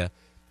Garcia,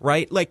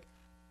 right? Like,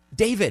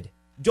 David,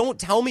 don't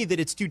tell me that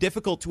it's too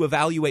difficult to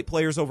evaluate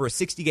players over a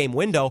 60-game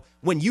window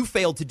when you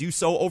failed to do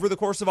so over the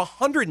course of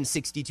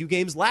 162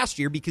 games last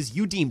year because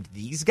you deemed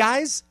these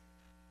guys,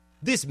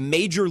 this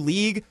major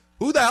league,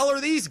 who the hell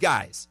are these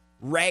guys?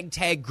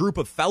 Ragtag group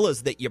of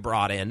fellas that you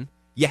brought in.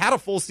 You had a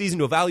full season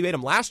to evaluate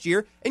them last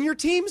year, and your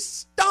team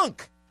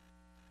stunk.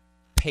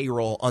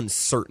 Payroll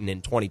uncertain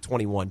in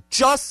 2021.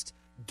 Just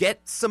get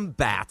some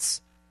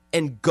bats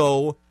and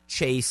go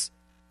chase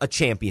a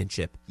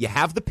championship. You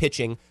have the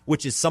pitching,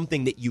 which is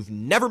something that you've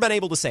never been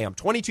able to say. I'm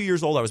 22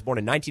 years old. I was born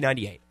in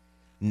 1998.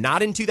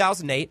 Not in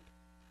 2008,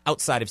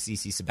 outside of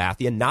CC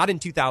Sabathia. Not in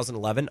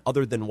 2011,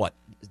 other than what?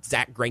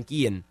 Zach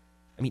Greinke and...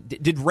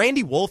 did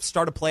Randy Wolf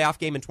start a playoff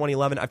game in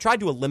 2011? I've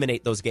tried to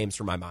eliminate those games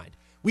from my mind.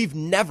 We've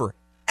never,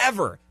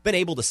 ever been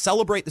able to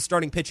celebrate the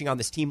starting pitching on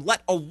this team,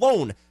 let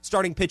alone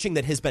starting pitching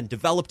that has been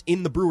developed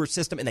in the Brewers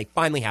system, and they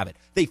finally have it.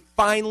 They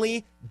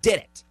finally did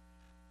it.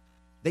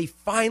 They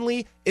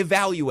finally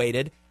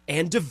evaluated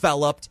and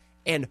developed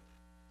and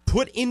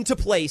put into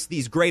place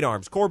these great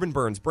arms. Corbin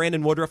Burns,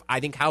 Brandon Woodruff. I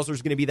think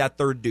Hauser's going to be that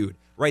third dude,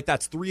 right?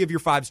 That's 3 of your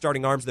 5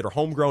 starting arms that are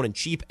homegrown and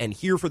cheap and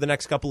here for the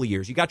next couple of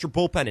years. You got your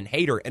bullpen in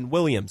Hader and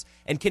Williams,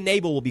 and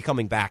Knebel will be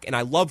coming back. And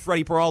I love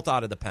Freddie Peralta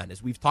out of the pen,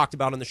 as we've talked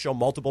about on the show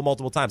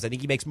multiple times. I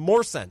think he makes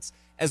more sense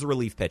as a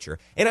relief pitcher.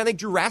 And I think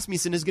Drew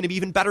Rasmussen is going to be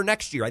even better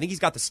next year. I think he's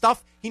got the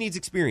stuff. He needs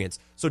experience.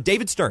 So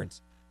David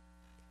Stearns,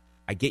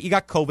 I get you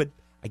got COVID.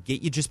 I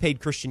get you just paid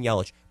Christian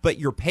Yelich, but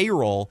your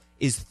payroll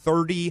is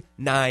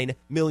 $39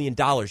 million.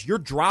 Your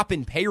drop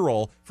in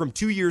payroll from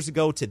 2 years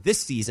ago to this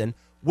season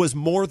was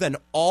more than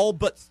all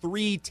but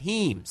 3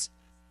 teams,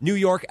 New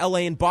York, LA,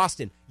 and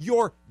Boston.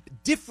 Your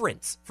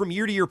difference from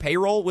year-to-year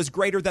payroll was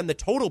greater than the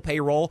total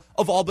payroll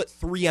of all but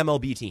 3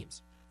 MLB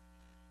teams.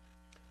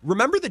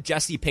 Remember the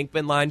Jesse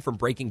Pinkman line from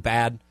Breaking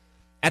Bad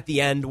at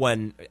the end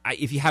when,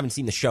 if you haven't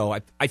seen the show,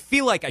 I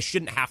feel like I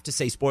shouldn't have to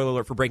say spoiler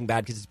alert for Breaking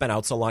Bad because it's been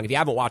out so long. If you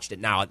haven't watched it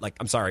now,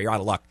 I'm sorry, you're out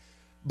of luck.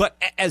 But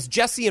as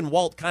Jesse and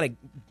Walt kind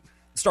of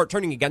start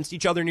turning against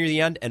each other near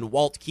the end, and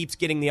Walt keeps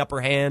getting the upper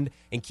hand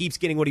and keeps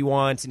getting what he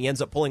wants, and he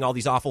ends up pulling all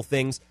these awful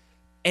things,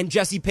 and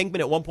Jesse Pinkman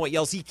at one point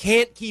yells, he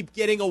can't keep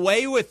getting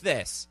away with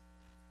this.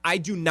 I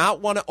do not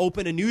want to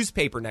open a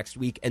newspaper next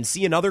week and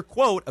see another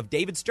quote of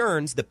David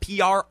Stearns, the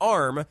PR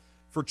arm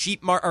for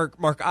cheap Mark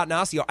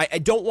Attanasio. I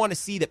don't want to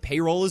see that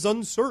payroll is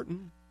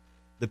uncertain.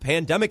 The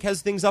pandemic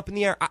has things up in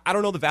the air. I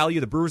don't know the value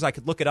of the Brewers. I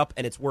could look it up,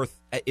 and it's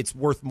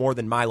worth more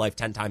than my life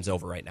 10 times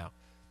over right now.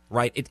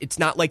 Right? It's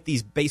not like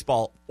these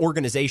baseball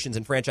organizations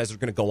and franchises are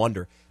going to go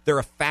under. They're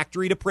a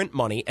factory to print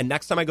money, and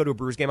next time I go to a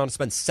Brewers game, I'm going to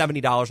spend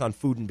 $70 on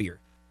food and beer.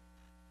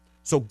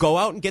 So go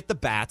out and get the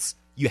bats.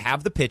 You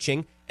have the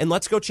pitching, and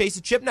let's go chase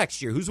a chip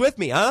next year. Who's with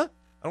me, huh?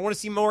 I don't want to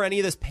see any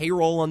of this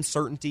payroll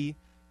uncertainty.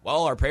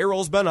 Well, our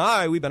payroll's been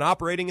high. We've been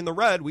operating in the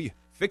red. We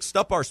fixed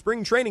up our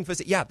spring training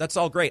facility. Yeah, that's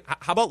all great.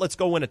 How about let's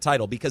go win a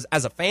title? Because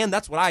as a fan,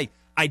 that's what I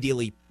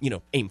ideally,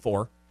 aim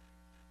for.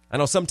 I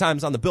know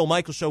sometimes on the Bill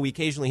Michaels show, we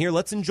occasionally hear,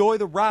 let's enjoy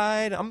the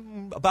ride.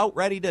 I'm about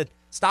ready to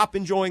stop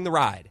enjoying the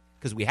ride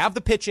because we have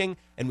the pitching,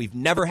 and we've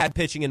never had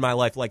pitching in my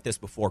life like this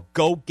before.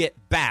 Go get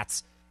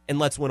bats, and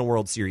let's win a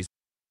World Series.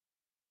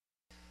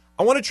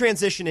 I want to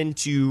transition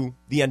into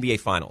the NBA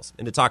Finals,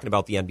 into talking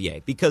about the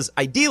NBA, because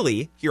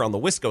ideally, here on the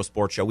Wisco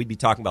Sports Show, we'd be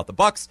talking about the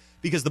Bucks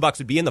because the Bucks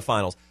would be in the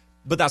Finals,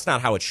 but that's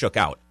not how it shook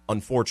out.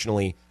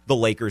 Unfortunately, the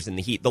Lakers and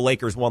the Heat. The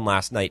Lakers won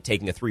last night,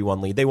 taking a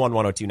 3-1 lead. They won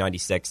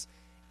 102-96.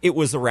 It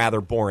was a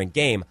rather boring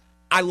game.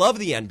 I love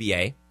the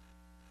NBA.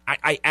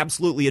 I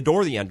absolutely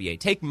adore the NBA.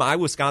 Take my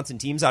Wisconsin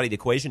teams out of the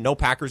equation. No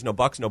Packers, no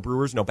Bucks, no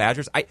Brewers, no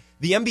Badgers.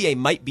 The NBA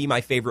might be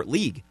my favorite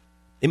league.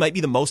 It might be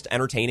the most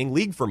entertaining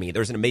league for me.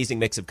 There's an amazing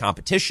mix of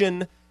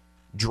competition,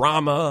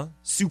 drama,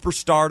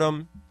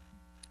 superstardom.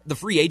 The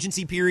free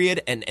agency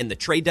period and the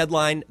trade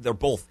deadline, they're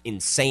both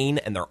insane,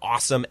 and they're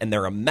awesome, and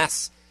they're a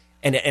mess,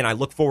 and I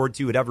look forward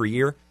to it every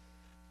year.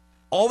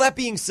 All that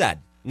being said,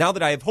 now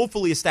that I have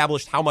hopefully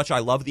established how much I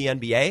love the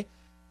NBA,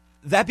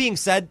 that being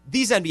said,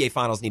 these NBA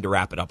Finals need to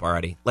wrap it up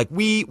already.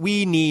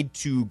 We need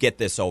to get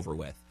this over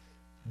with.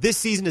 This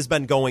season has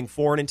been going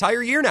for an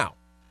entire year now,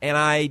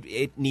 and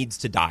it needs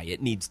to die.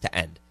 It needs to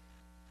end.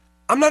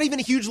 I'm not even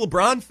a huge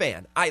LeBron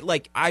fan.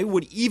 I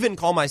would even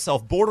call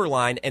myself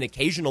borderline an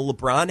occasional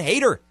LeBron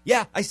hater.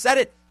 Yeah, I said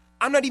it.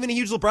 I'm not even a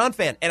huge LeBron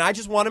fan, and I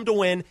just want him to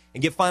win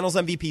and get Finals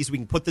MVP so we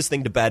can put this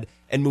thing to bed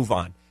and move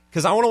on.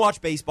 Because I want to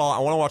watch baseball. I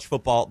want to watch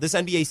football. This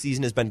NBA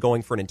season has been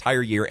going for an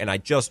entire year, and I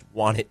just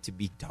want it to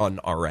be done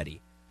already.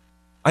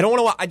 I don't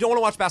want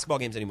to watch basketball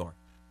games anymore.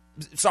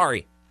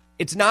 Sorry.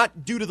 It's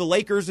not due to the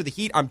Lakers or the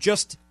Heat. I'm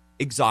just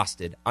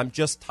exhausted. I'm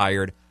just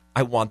tired.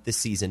 I want this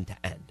season to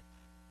end.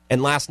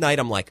 And last night,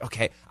 I'm like,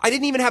 okay. I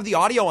didn't even have the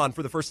audio on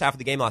for the first half of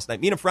the game last night.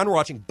 Me and a friend were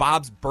watching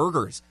Bob's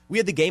Burgers. We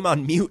had the game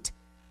on mute.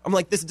 I'm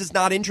like, this does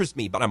not interest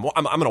me, but I'm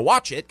going to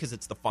watch it because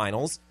it's the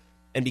finals.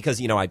 And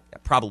because, I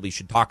probably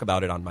should talk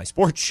about it on my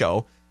sports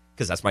show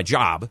because that's my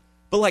job.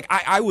 But,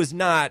 I was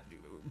not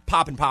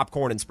popping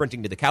popcorn and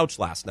sprinting to the couch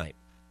last night.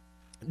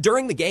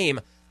 During the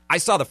game, I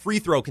saw the free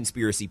throw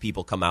conspiracy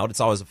people come out. It's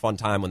always a fun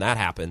time when that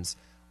happens.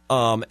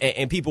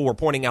 And people were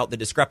pointing out the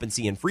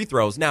discrepancy in free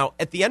throws. Now,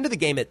 at the end of the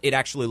game, it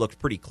actually looked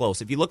pretty close.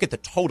 If you look at the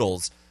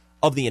totals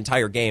of the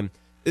entire game,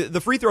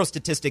 the free throw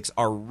statistics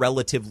are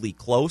relatively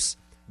close.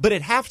 But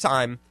at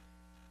halftime,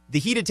 the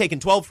Heat had taken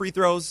 12 free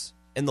throws,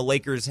 and the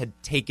Lakers had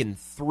taken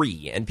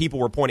 3. And people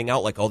were pointing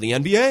out, the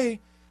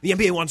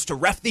NBA wants to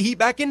ref the Heat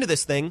back into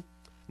this thing.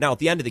 Now, at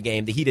the end of the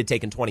game, the Heat had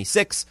taken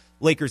 26,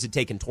 Lakers had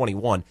taken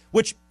 21,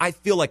 which I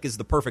feel like is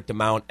the perfect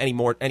amount.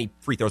 Any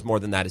free throws more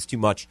than that is too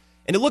much.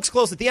 And it looks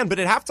close at the end, but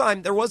at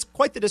halftime, there was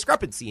quite the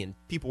discrepancy, and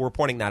people were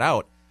pointing that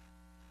out.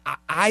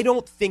 I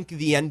don't think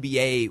the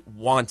NBA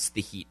wants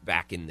the Heat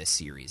back in this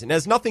series, and it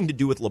has nothing to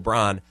do with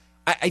LeBron.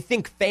 I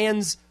think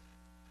fans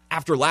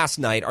after last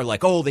night are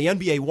like, oh, the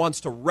NBA wants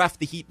to ref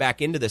the Heat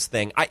back into this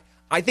thing.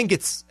 I think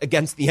it's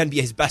against the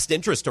NBA's best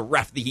interest to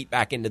ref the Heat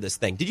back into this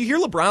thing. Did you hear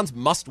LeBron's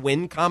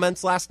must-win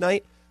comments last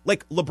night?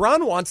 Like,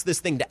 LeBron wants this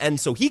thing to end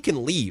so he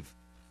can leave.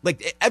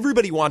 Like,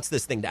 everybody wants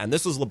this thing to end.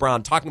 This was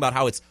LeBron talking about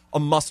how it's a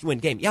must-win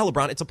game. Yeah,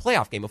 LeBron, it's a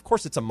playoff game. Of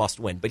course it's a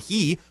must-win. But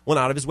he went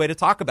out of his way to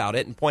talk about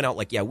it and point out,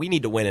 like, yeah, we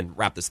need to win and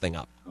wrap this thing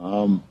up.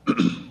 When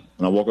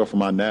I woke up from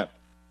my nap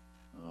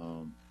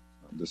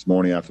this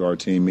morning after our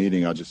team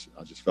meeting, I just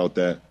felt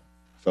that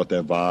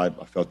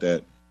vibe. I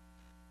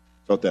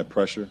felt that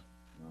pressure.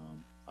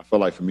 I felt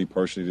like for me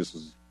personally, this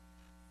was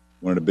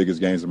one of the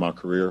biggest games of my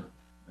career.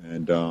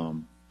 And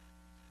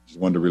just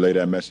wanted to relay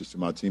that message to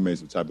my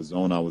teammates, the type of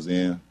zone I was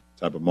in, the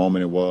type of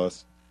moment it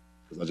was,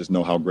 because I just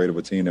know how great of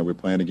a team that we're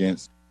playing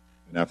against.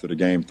 And after the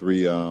Game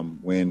 3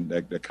 win,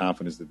 that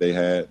confidence that they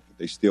had, that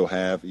they still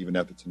have, even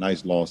after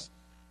tonight's loss,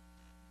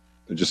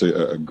 they're just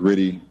a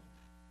gritty,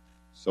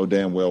 so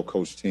damn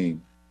well-coached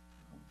team.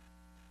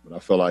 But I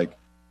feel like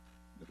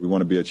if we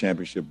want to be a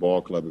championship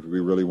ball club, if we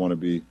really want to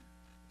be a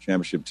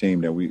championship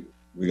team, then we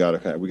gotta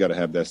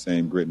have that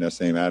same grit and that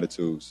same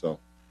attitude. So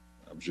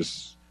I'm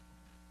just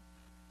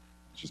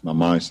my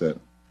mindset,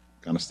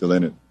 kind of still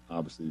in it.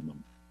 Obviously,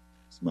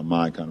 it's my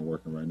mind kind of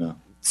working right now.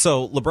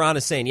 So LeBron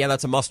is saying, yeah,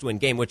 that's a must-win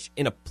game, which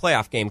in a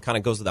playoff game kind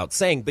of goes without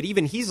saying. But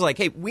even he's like,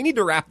 hey, we need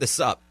to wrap this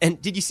up.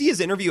 And did you see his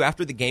interview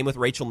after the game with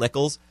Rachel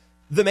Nichols?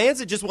 The man's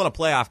had just won a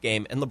playoff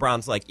game, and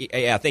LeBron's like,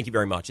 yeah, thank you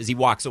very much, as he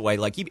walks away.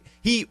 Like,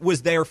 he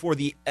was there for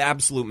the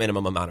absolute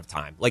minimum amount of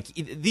time. Like,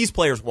 these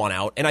players won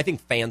out, and I think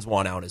fans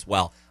won out as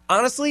well.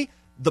 Honestly,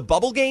 the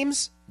bubble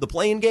games, the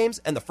play-in games,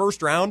 and the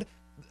first round,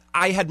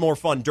 I had more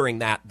fun during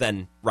that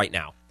than right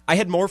now. I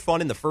had more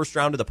fun in the first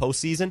round of the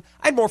postseason.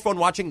 I had more fun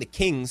watching the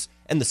Kings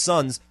and the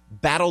Suns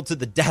battle to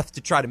the death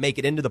to try to make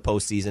it into the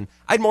postseason.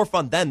 I had more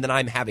fun then than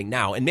I'm having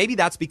now. And maybe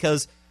that's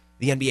because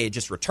the NBA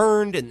just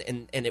returned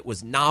and it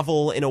was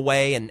novel in a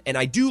way. And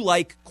I do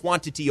like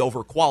quantity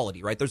over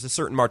quality, right? There's a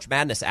certain March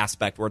Madness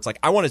aspect where it's like,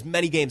 I want as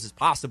many games as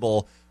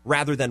possible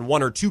rather than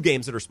one or two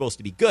games that are supposed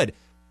to be good,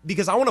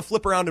 because I want to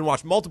flip around and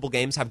watch multiple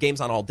games, have games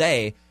on all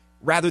day,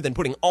 rather than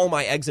putting all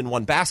my eggs in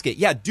one basket.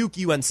 Yeah, Duke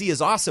UNC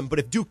is awesome, but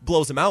if Duke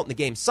blows them out and the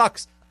game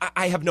sucks,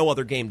 I have no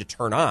other game to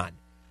turn on.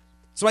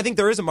 So I think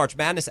there is a March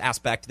Madness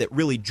aspect that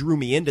really drew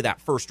me into that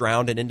first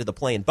round and into the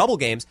play-in bubble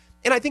games.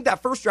 And I think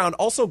that first round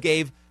also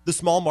gave the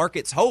small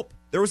markets hope.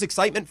 There was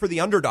excitement for the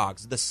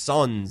underdogs, the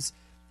Suns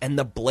and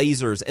the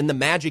Blazers, and the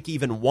Magic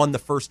even won the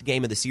first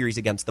game of the series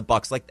against the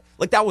Bucks. Like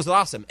that was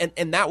awesome.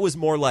 And that was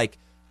more like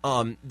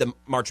the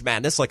March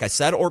Madness, like I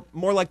said, or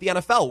more like the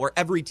NFL, where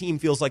every team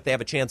feels like they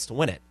have a chance to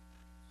win it.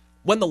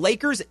 When the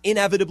Lakers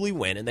inevitably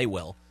win, and they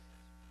will,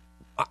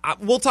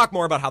 we'll talk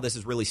more about how this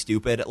is really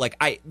stupid. Like,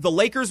 the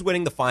Lakers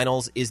winning the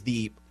finals is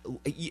it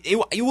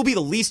will be the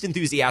least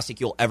enthusiastic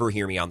you'll ever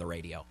hear me on the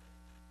radio.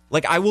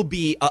 Like, I will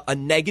be a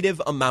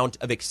negative amount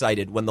of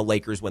excited when the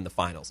Lakers win the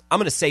finals. I'm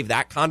going to save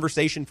that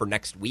conversation for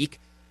next week,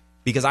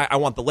 because I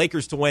want the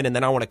Lakers to win, and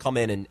then I want to come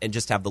in and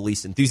just have the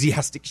least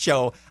enthusiastic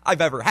show I've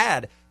ever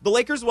had. The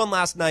Lakers won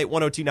last night,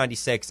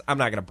 102-96. I'm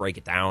not going to break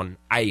it down.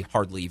 I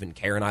hardly even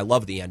care, and I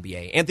love the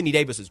NBA. Anthony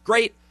Davis was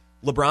great.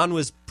 LeBron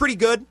was pretty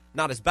good.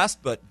 Not his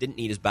best, but didn't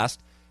need his best.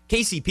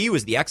 KCP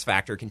was the X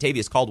factor.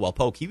 Kentavious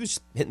Caldwell-Pope, he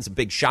was hitting some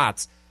big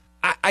shots.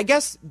 I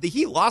guess the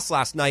Heat lost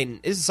last night,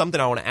 and this is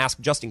something I want to ask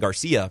Justin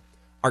Garcia,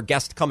 our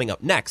guest coming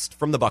up next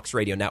from the Bucks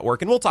Radio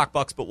Network. And we'll talk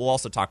Bucks, but we'll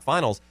also talk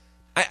finals.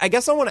 I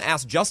guess I want to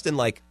ask Justin,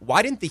 like,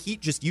 why didn't the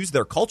Heat just use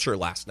their culture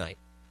last night?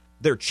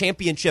 Their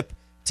championship,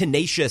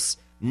 tenacious,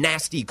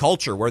 nasty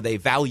culture where they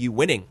value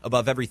winning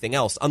above everything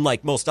else,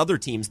 unlike most other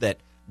teams that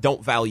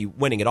don't value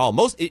winning at all.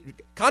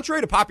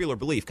 Contrary to popular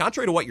belief,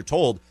 contrary to what you're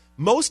told,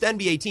 most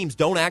NBA teams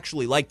don't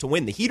actually like to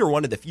win. The Heat are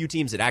one of the few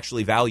teams that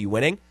actually value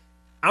winning.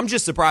 I'm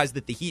just surprised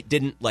that the Heat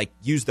didn't,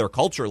 use their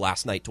culture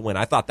last night to win.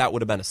 I thought that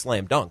would have been a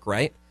slam dunk,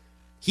 right?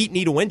 Heat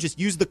need to win, just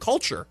use the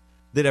culture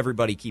that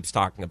everybody keeps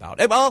talking about.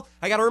 Well,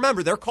 I got to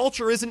remember, their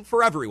culture isn't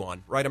for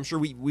everyone, right? I'm sure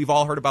we've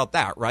all heard about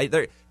that, right?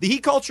 The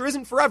Heat culture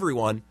isn't for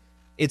everyone.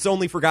 It's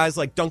only for guys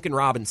like Duncan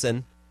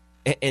Robinson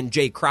and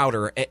Jay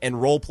Crowder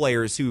and role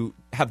players who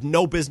have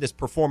no business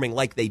performing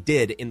like they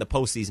did in the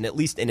postseason, at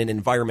least in an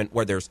environment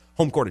where there's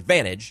home court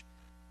advantage,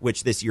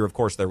 which this year, of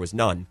course, there was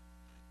none.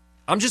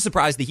 I'm just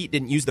surprised the Heat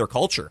didn't use their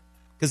culture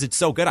because it's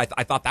so good.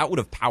 I thought that would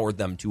have powered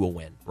them to a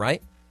win,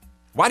 right?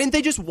 Why didn't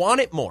they just want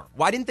it more?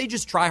 Why didn't they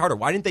just try harder?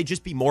 Why didn't they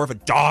just be more of a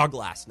dog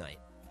last night?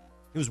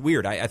 It was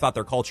weird. I thought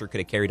their culture could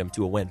have carried them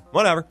to a win.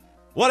 Whatever.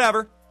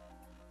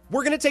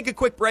 We're going to take a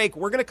quick break.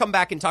 We're going to come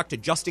back and talk to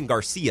Justin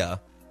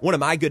Garcia, one of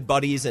my good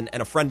buddies and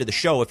a friend of the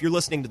show. If you're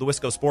listening to the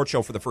Wisco Sports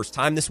Show for the first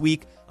time this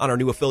week on our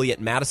new affiliate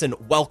in Madison,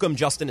 welcome.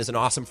 Justin is an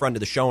awesome friend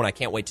of the show, and I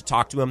can't wait to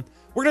talk to him.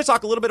 We're going to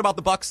talk a little bit about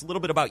the Bucks, a little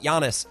bit about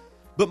Giannis,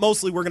 but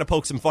mostly we're going to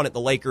poke some fun at the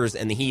Lakers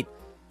and the Heat.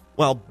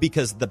 Well,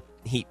 because the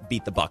Heat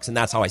beat the Bucks, and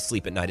that's how I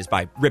sleep at night, is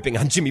by ripping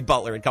on Jimmy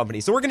Butler and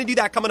company. So we're going to do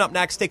that coming up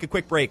next. Take a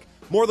quick break.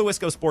 More of the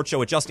Wisco Sports Show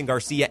with Justin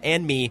Garcia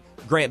and me,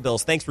 Grant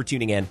Bills. Thanks for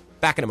tuning in.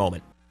 Back in a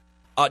moment.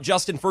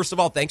 Justin, first of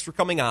all, thanks for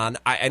coming on.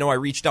 I know I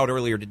reached out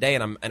earlier today,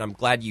 and I'm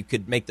glad you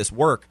could make this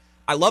work.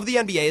 I love the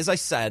NBA, as I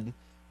said.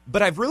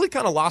 but I've really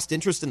kind of lost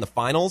interest in the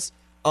finals.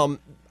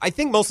 I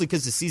think mostly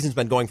because the season's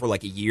been going for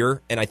like a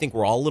year, and I think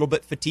we're all a little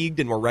bit fatigued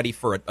and we're ready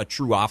for a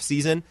true off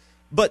season.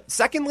 But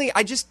secondly,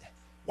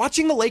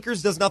 watching the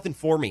Lakers does nothing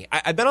for me.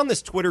 I've been on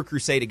this Twitter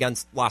crusade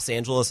against Los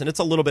Angeles, and it's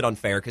a little bit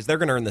unfair because they're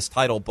going to earn this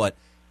title, but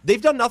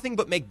they've done nothing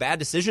but make bad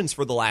decisions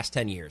for the last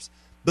 10 years.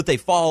 But they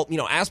fall,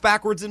 ass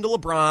backwards into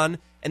LeBron,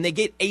 and they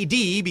get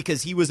AD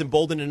because he was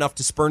emboldened enough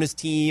to spurn his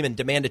team and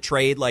demand a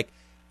trade. Like,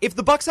 if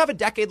the Bucks have a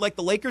decade like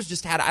the Lakers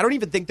just had, I don't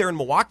even think they're in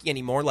Milwaukee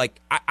anymore.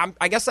 Like,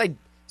 I guess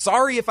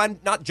sorry if I'm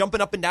not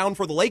jumping up and down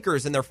for the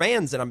Lakers and their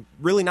fans, and I'm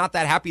really not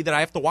that happy that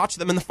I have to watch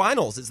them in the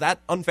finals. Is that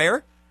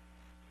unfair?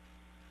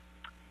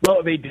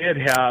 Well, they did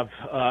have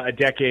a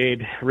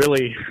decade,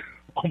 really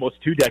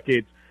almost 2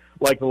 decades,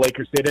 like the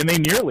Lakers did, and they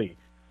nearly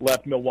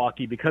left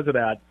Milwaukee because of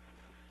that.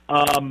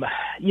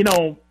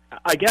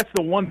 I guess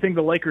the one thing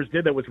the Lakers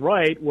did that was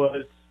right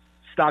was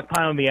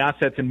stockpiling the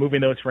assets and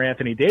moving those for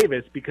Anthony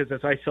Davis, because as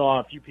I saw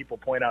a few people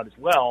point out as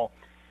well,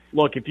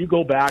 look, if you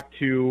go back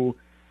to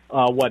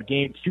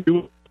game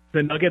 2,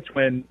 the Nuggets,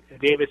 when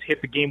Davis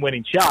hit the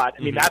game-winning shot,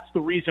 I mean, that's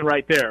the reason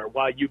right there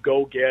why you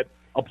go get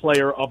a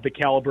player of the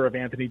caliber of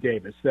Anthony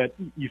Davis. That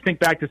you think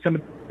back to some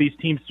of these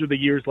teams through the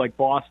years like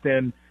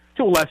Boston,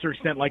 to a lesser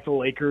extent like the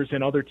Lakers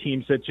and other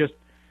teams that just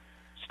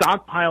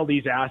stockpile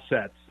these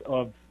assets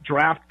of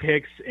draft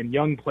picks and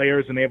young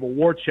players, and they have a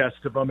war chest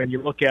of them, and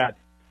you look at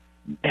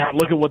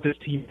what this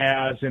team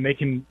has, and they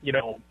can,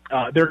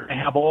 they're going to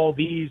have all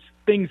these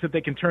things that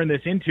they can turn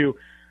this into.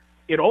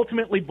 It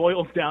ultimately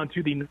boils down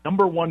to the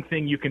number one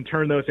thing you can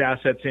turn those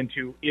assets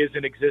into is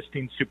an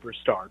existing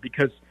superstar,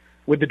 because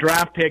with the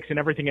draft picks and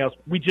everything else,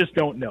 we just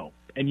don't know.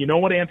 And you know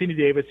what Anthony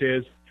Davis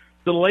is.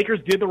 So the Lakers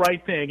did the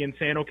right thing in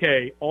saying,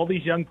 okay, all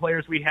these young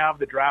players we have,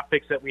 the draft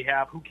picks that we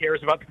have, who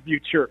cares about the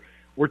future?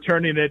 We're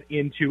turning it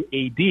into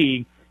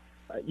AD.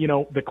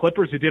 The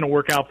Clippers, it didn't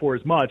work out for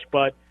as much,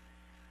 but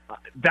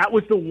that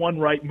was the one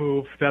right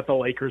move that the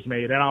Lakers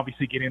made. And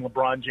obviously getting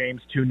LeBron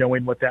James too,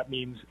 knowing what that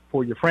means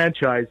for your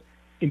franchise.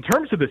 In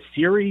terms of the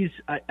series,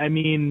 I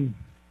mean,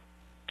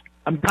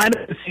 I'm kind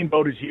of in the same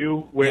boat as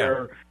you,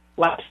 where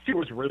last year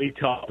was really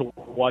tough to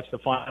watch the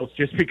finals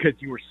just because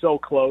you were so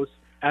close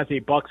as a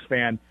Bucks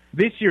fan.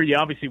 This year, you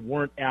obviously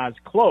weren't as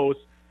close,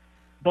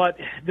 but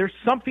there's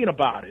something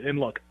about it. And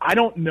look, I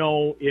don't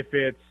know if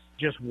it's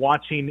just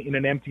watching in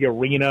an empty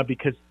arena,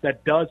 because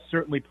that does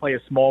certainly play a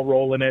small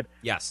role in it.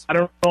 Yes. I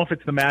don't know if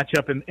it's the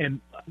matchup.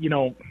 And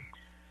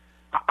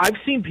I've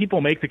seen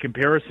people make the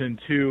comparison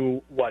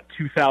to,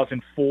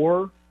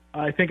 2004,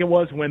 I think it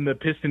was, when the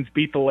Pistons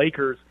beat the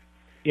Lakers,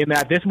 in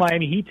that this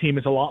Miami Heat team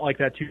is a lot like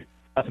that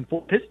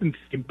 2004 Pistons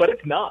team, but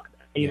it's not.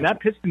 I mean, that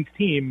Pistons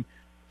team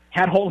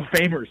had Hall of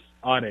Famers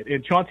on it.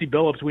 And Chauncey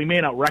Billups, we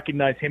may not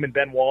recognize him and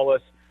Ben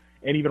Wallace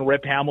and even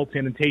Rip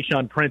Hamilton and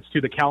Tayshaun Prince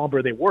to the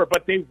caliber they were,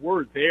 but they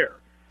were there.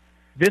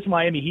 This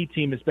Miami Heat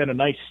team has been a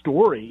nice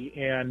story,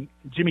 and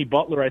Jimmy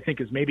Butler, I think,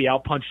 has maybe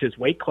outpunched his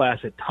weight class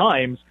at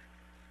times,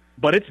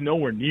 but it's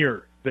nowhere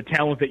near the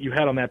talent that you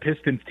had on that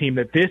Pistons team.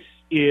 That this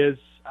is,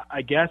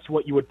 I guess,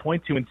 what you would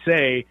point to and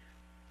say,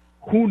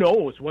 who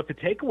knows what the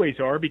takeaways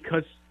are,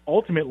 because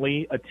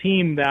ultimately a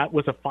team that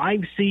was a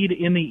 5 seed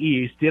in the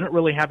East, didn't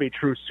really have a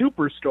true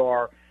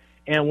superstar,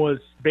 and was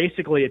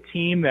basically a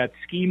team that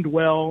schemed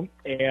well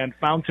and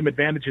found some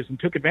advantages and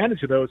took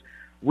advantage of those,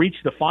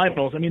 reached the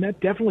finals. I mean, that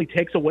definitely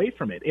takes away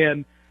from it.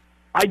 And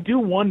I do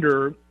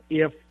wonder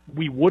if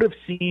we would have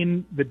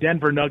seen the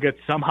Denver Nuggets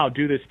somehow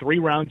do this 3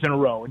 rounds in a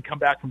row and come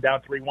back from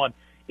down 3-1.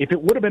 If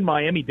it would have been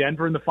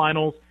Miami-Denver in the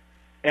finals,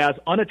 as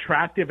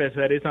unattractive as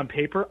that is on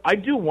paper, I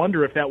do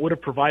wonder if that would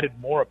have provided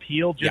more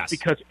appeal, just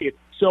because it's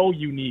so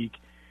unique,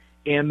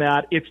 and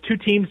that it's 2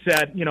 teams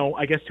that,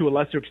 I guess to a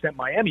lesser extent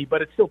Miami,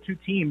 but it's still 2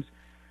 teams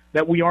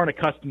that we aren't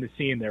accustomed to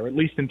seeing there, at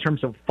least in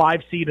terms of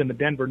 5 seed in the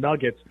Denver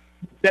Nuggets,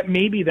 that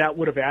maybe that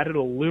would have added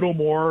a little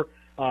more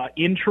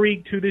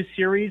intrigue to this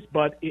series.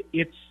 But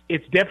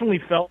it's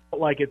definitely felt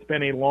like it's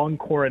been a long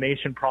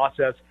coronation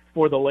process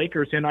for the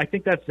Lakers, and I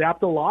think that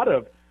zapped a lot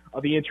of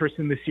the interest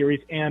in the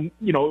series. And,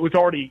 it was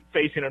already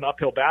facing an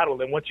uphill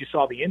battle, and once you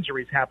saw the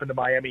injuries happen to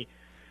Miami,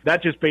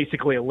 that just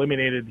basically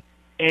eliminated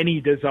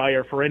any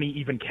desire for any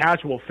even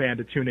casual fan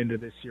to tune into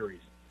this series.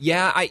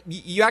 Yeah,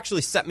 you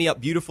actually set me up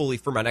beautifully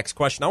for my next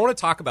question. I want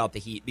to talk about the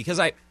Heat, because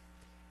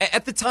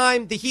at the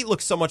time, the Heat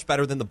looked so much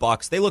better than the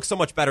Bucks. They looked so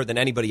much better than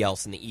anybody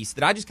else in the East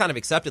that I just kind of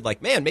accepted,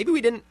 like, man, maybe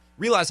we didn't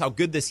realize how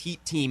good this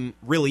Heat team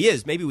really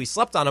is. Maybe we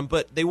slept on them,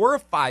 but they were a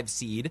 5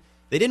 seed.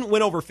 They didn't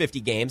win over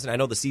 50 games, and I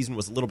know the season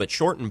was a little bit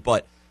shortened,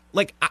 but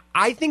like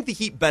I think the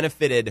Heat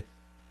benefited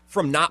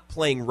from not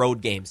playing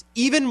road games,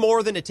 even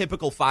more than a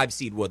typical 5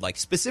 seed would. Like,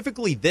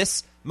 specifically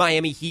this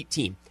Miami Heat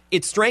team,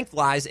 its strength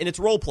lies in its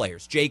role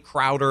players. Jay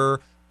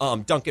Crowder,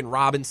 Duncan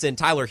Robinson,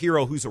 Tyler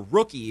Hero, who's a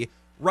rookie,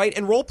 right?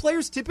 And role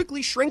players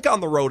typically shrink on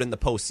the road in the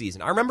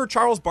postseason. I remember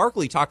Charles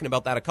Barkley talking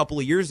about that a couple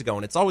of years ago,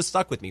 and it's always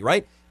stuck with me,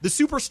 right? The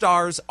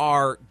superstars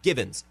are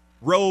givens.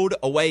 Road,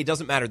 away,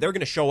 doesn't matter. They're going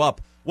to show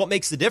up. What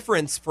makes the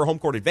difference for home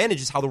court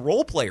advantage is how the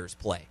role players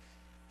play.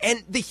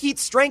 And the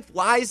Heat's strength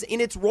lies in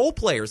its role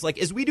players. Like,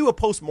 as we do a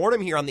post-mortem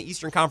here on the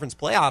Eastern Conference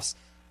playoffs,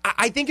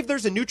 I think if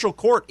there's a neutral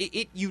court,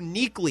 it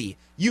uniquely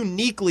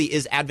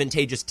is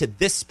advantageous to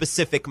this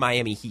specific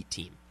Miami Heat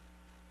team.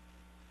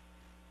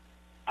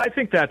 I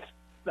think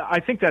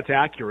that's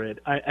accurate.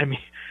 I mean,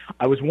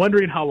 I was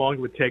wondering how long it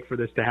would take for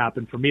this to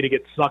happen, for me to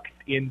get sucked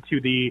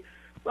into the,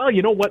 well,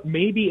 you know what,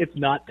 maybe it's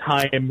not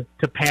time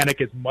to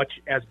panic as much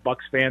as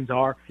Bucks fans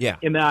are. Yeah.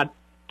 In that,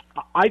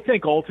 I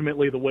think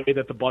ultimately the way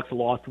that the Bucks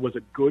lost was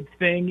a good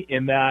thing,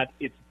 in that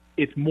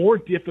it's more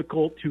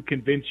difficult to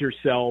convince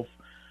yourself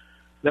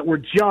that we're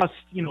just,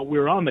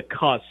 we're on the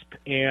cusp,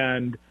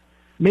 and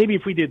maybe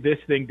if we did this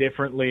thing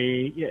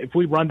differently, if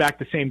we run back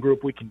the same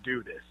group, we can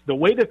do this. The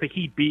way that the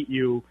Heat beat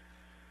you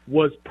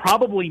was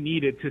probably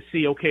needed to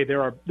see, okay,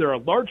 there are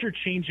larger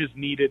changes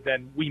needed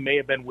than we may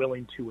have been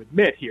willing to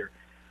admit here.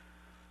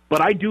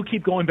 But I do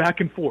keep going back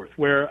and forth,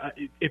 where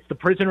it's the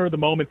prisoner of the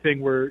moment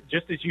thing, where,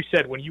 just as you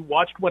said, when you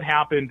watched what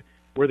happened,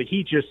 where the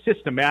Heat just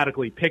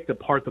systematically picked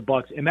apart the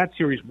Bucks, and that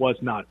series was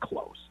not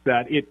close,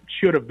 that it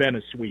should have been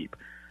a sweep.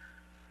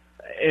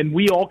 And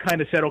we all kind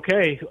of said,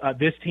 okay,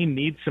 this team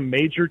needs some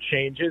major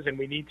changes, and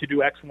we need to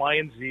do X, Y,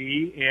 and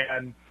Z.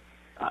 And,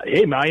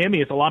 hey,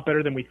 Miami is a lot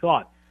better than we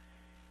thought.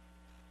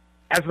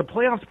 As the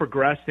playoffs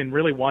progressed and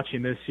really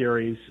watching this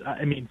series,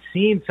 I mean,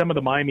 seeing some of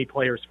the Miami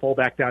players fall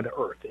back down to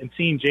earth and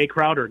seeing Jay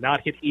Crowder not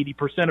hit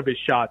 80% of his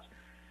shots,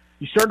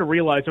 you start to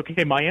realize,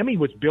 okay, Miami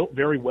was built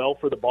very well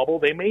for the bubble.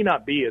 They may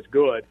not be as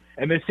good,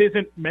 and this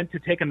isn't meant to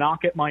take a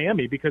knock at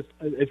Miami because,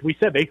 as we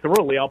said, they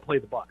thoroughly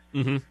outplayed the Bucks.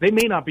 Mm-hmm. They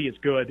may not be as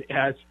good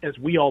as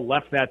we all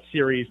left that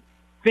series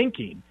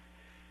thinking.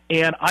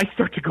 And I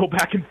start to go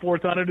back and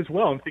forth on it as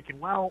well. I'm thinking,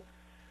 well,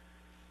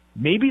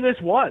 maybe this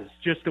was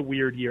just a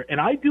weird year.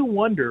 And I do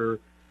wonder,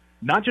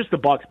 not just the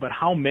Bucks, but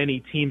how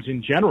many teams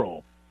in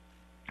general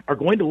are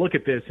going to look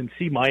at this and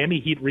see Miami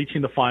Heat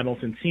reaching the finals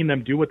and seeing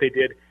them do what they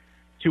did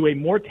to a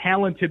more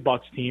talented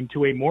Bucks team,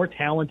 to a more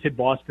talented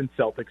Boston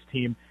Celtics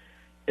team,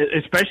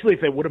 especially if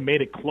they would have made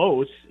it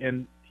close,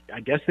 and I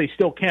guess they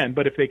still can,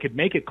 but if they could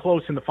make it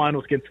close in the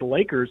finals against the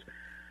Lakers,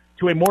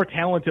 to a more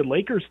talented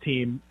Lakers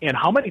team. And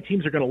how many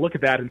teams are going to look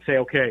at that and say,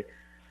 okay,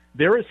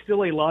 there is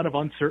still a lot of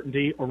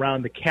uncertainty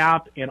around the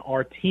cap and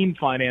our team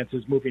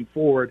finances moving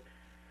forward.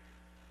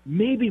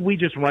 Maybe we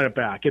just run it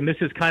back. And this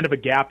is kind of a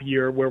gap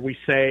year where we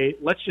say,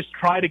 let's just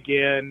try it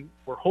again.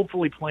 We're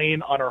hopefully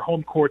playing on our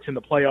home courts in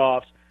the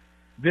playoffs.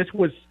 This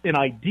was an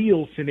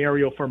ideal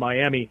scenario for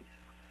Miami.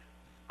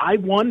 I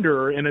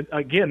wonder, and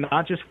again,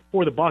 not just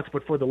for the Bucks,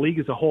 but for the league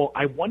as a whole,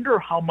 I wonder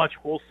how much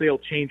wholesale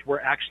change we're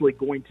actually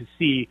going to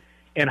see,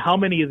 and how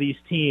many of these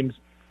teams,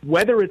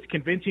 whether it's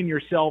convincing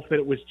yourself that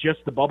it was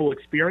just the bubble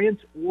experience,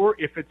 or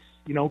if it's,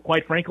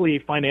 quite frankly, a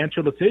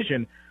financial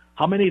decision,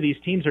 how many of these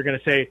teams are going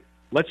to say,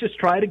 let's just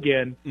try it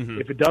again.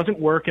 Mm-hmm. If it doesn't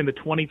work in the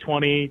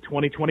 2020,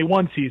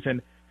 2021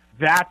 season,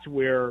 that's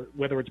where,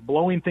 whether it's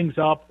blowing things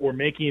up or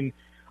making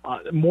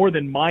more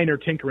than minor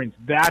tinkerings,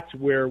 that's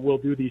where we'll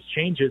do these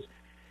changes.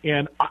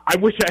 And I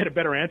wish I had a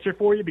better answer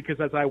for you, because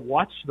as I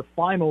watch the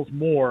finals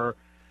more,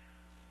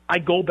 I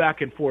go back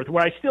and forth.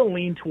 Where I still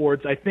lean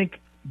towards, I think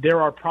there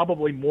are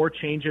probably more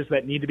changes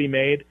that need to be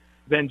made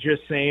than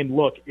just saying,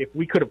 look, if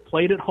we could have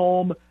played at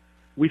home,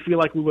 we feel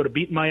like we would have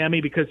beaten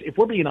Miami. Because if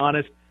we're being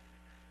honest,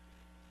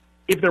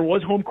 if there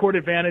was home court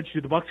advantage,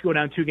 do the Bucks go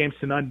down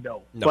 2-0?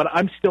 No. But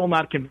I'm still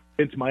not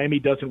convinced Miami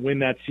doesn't win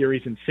that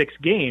series in 6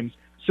 games.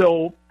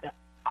 So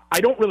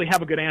I don't really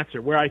have a good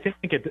answer, where I think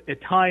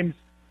at times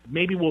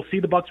maybe we'll see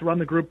the Bucks run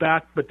the group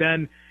back, but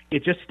then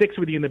it just sticks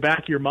with you in the back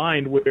of your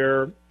mind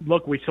where,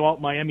 look, we saw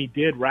what Miami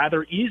did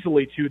rather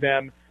easily to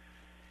them.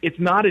 It's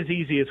not as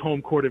easy as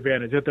home court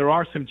advantage, that there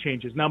are some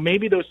changes. Now,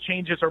 maybe those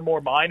changes are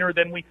more minor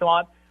than we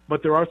thought,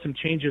 but there are some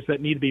changes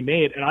that need to be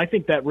made, and I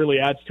think that really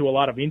adds to a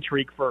lot of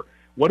intrigue for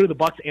what do the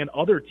Bucks and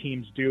other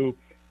teams do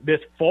this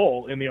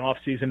fall in the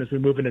offseason as we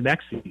move into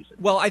next season.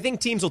 Well, I think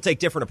teams will take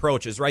different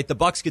approaches, right? The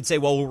Bucks could say,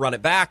 well, we'll run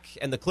it back,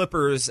 and the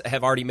Clippers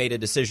have already made a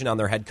decision on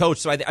their head coach.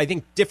 So I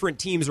think different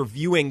teams are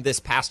viewing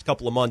this past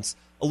couple of months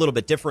a little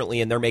bit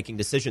differently, and they're making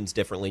decisions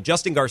differently.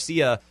 Justin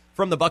Garcia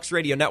from the Bucks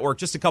Radio Network,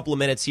 just a couple of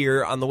minutes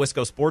here on the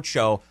Wisco Sports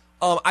Show.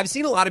 I've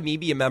seen a lot of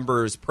media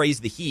members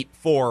praise the Heat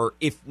for,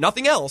 if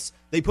nothing else,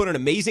 they put an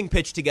amazing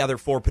pitch together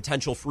for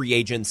potential free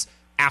agents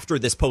after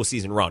this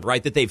postseason run,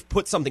 right? That they've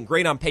put something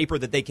great on paper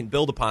that they can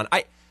build upon.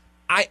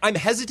 I'm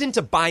hesitant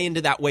to buy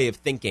into that way of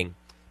thinking,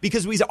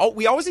 because we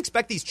always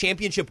expect these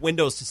championship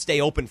windows to stay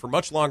open for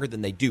much longer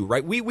than they do,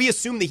 right? We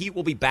assume the Heat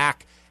will be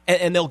back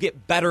and they'll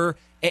get better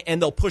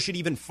and they'll push it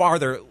even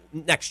farther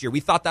next year. We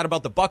thought that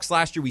about the Bucks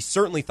last year. We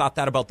certainly thought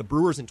that about the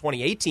Brewers in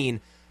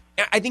 2018.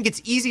 I think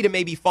it's easy to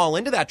maybe fall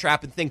into that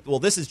trap and think, well,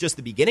 this is just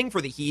the beginning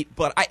for the Heat.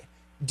 But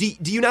do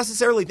you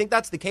necessarily think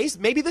that's the case?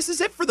 Maybe this is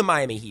it for the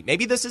Miami Heat.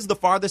 Maybe this is the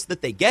farthest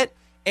that they get,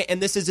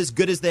 and this is as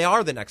good as they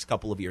are the next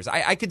couple of years.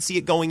 I could see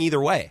it going either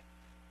way.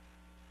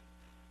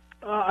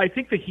 I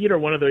think the Heat are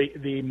one of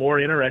the more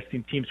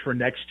interesting teams for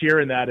next year,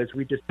 in that, as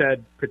we just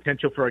said,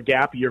 potential for a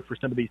gap year for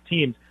some of these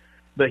teams.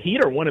 The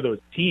Heat are one of those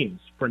teams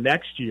for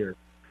next year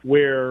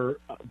where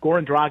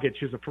Goran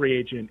Dragic is a free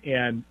agent,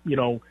 and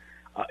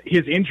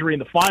his injury in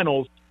the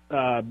finals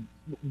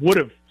would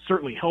have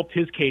certainly helped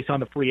his case on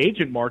the free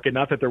agent market.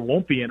 Not that there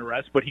won't be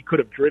interest, but he could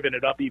have driven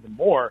it up even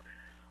more.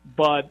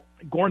 But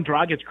Goran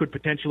Dragic could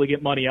potentially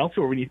get money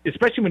elsewhere,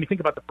 especially when you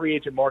think about the free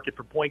agent market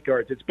for point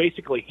guards. It's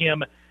basically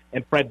him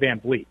and Fred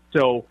VanVleet.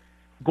 So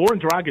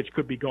Goran Dragic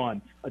could be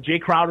gone. Jay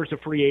Crowder's a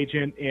free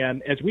agent,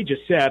 and as we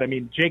just said, I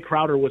mean, Jay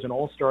Crowder was an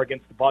all-star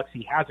against the Bucks.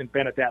 He hasn't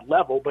been at that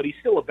level, but he's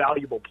still a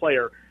valuable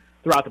player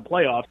throughout the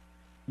playoffs.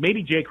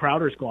 Maybe Jay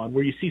Crowder's gone,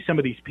 where you see some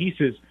of these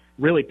pieces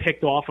really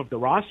picked off of the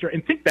roster.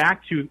 And think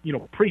back to,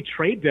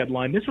 pre-trade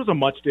deadline, this was a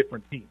much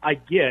different team. I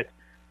get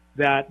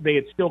that they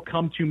had still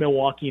come to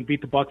Milwaukee and beat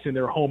the Bucks in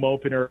their home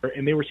opener,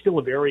 and they were still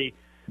a very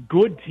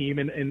good team,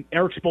 and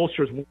Eric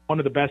Spoelstra is one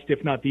of the best,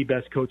 if not the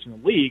best coach in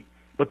the league.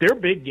 But they're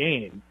big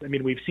games. I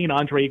mean, we've seen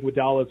Andre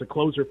Iguodala as a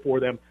closer for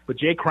them, but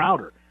Jay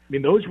Crowder, I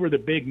mean, those were the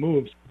big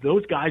moves.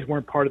 Those guys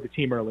weren't part of the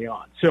team early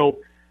on. So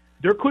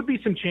there could be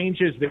some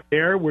changes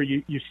there where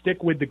you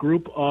stick with the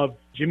group of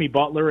Jimmy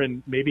Butler,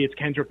 and maybe it's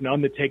Kendrick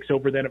Nunn that takes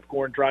over then if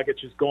Goran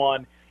Dragic is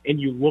gone, and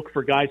you look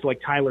for guys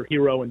like Tyler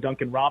Hero and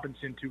Duncan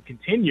Robinson to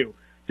continue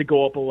to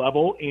go up a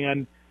level.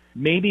 And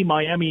maybe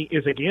Miami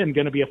is, again,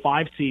 going to be a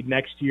 5 seed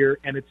next year,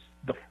 and it's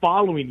the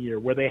following year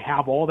where they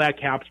have all that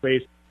cap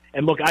space.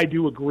 And look, I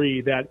do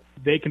agree that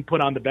they can put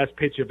on the best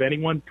pitch of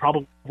anyone,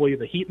 probably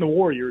the Heat and the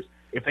Warriors.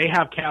 If they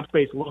have cap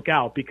space, look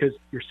out, because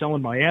you're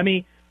selling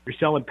Miami, you're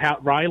selling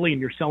Pat Riley,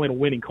 and you're selling a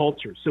winning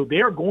culture. So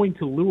they are going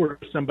to lure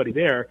somebody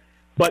there.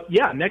 But,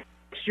 yeah, next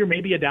year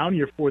may be a down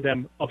year for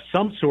them of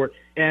some sort.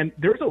 And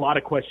there's a lot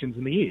of questions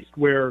in the East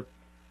where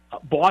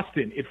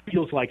Boston, it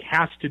feels like,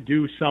 has to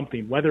do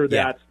something, whether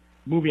that's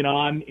moving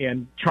on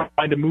and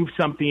trying to move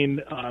something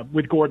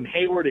with Gordon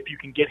Hayward, if you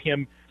can get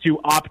him to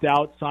opt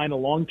out, sign a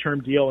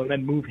long-term deal, and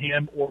then move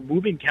him, or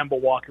moving Kemba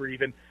Walker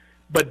even.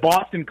 But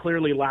Boston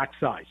clearly lacks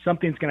size.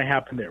 Something's going to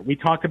happen there. We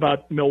talked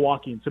about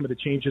Milwaukee and some of the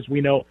changes we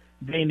know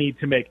they need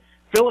to make.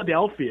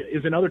 Philadelphia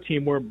is another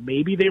team where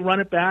maybe they run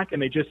it back and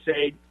they just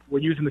say, we're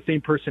using the same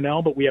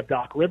personnel, but we have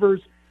Doc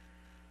Rivers.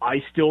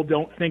 I still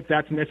don't think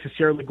that's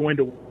necessarily going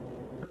to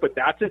work, but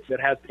that's it. That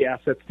has the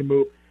assets to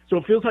move. So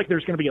it feels like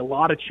there's going to be a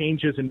lot of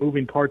changes and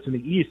moving parts in the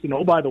East. And,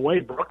 oh, by the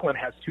way, Brooklyn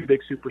has 2 big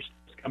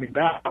superstars coming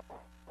back.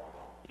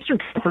 Eastern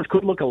Conference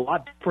could look a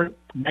lot different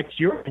next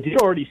year. I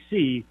did already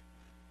see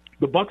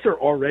the Bucks are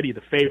already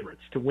the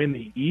favorites to win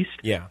the East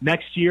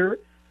next year,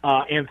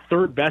 and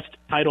third best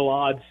title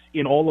odds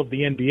in all of the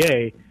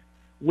NBA,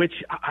 which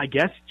I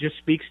guess just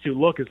speaks to,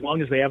 look, as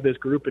long as they have this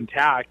group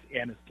intact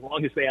and as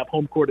long as they have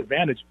home court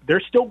advantage,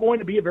 they're still going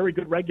to be a very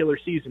good regular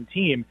season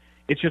team.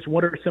 It's just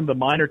what are some of the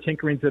minor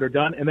tinkerings that are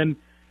done? And then,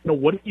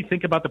 what do you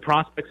think about the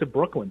prospects of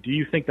Brooklyn? Do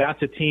you think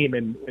that's a team,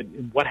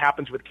 and what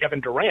happens with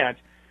Kevin Durant?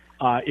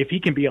 If he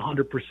can be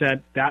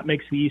 100%, that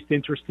makes the East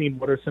interesting.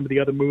 What are some of the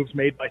other moves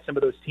made by some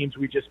of those teams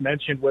we just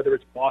mentioned, whether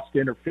it's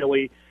Boston or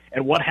Philly,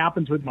 and what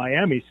happens with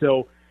Miami?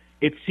 So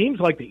it seems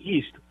like the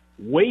East,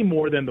 way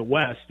more than the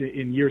West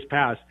in years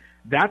past,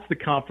 that's the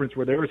conference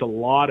where there is a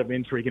lot of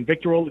intrigue. And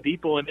Victor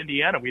Oladipo in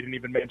Indiana, we didn't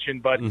even mention,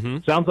 but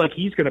sounds like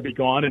he's going to be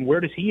gone. And where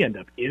does he end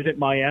up? Is it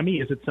Miami?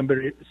 Is it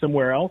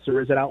somewhere else,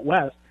 or is it out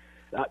West?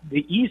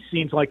 The East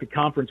seems like the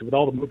conference with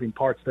all the moving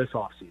parts this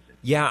offseason.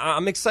 Yeah,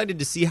 I'm excited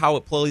to see how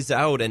it plays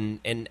out.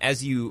 And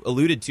as you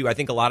alluded to, I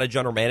think a lot of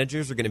general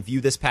managers are going to view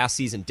this past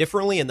season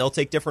differently, and they'll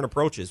take different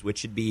approaches, which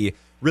should be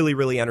really,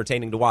 really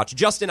entertaining to watch.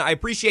 Justin, I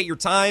appreciate your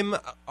time.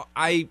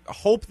 I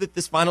hope that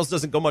this finals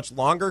doesn't go much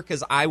longer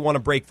because I want to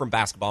break from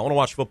basketball. I want to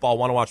watch football, I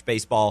want to watch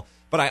baseball,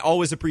 but I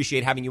always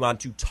appreciate having you on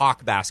to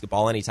talk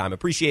basketball anytime.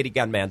 Appreciate it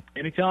again, man.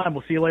 Anytime.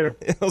 We'll see you later.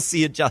 We'll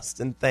see you,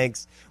 Justin.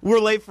 Thanks. We're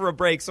late for a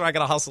break, so I got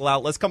to hustle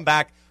out. Let's come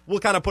back. We'll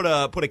kind of put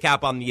a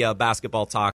cap on the basketball talk.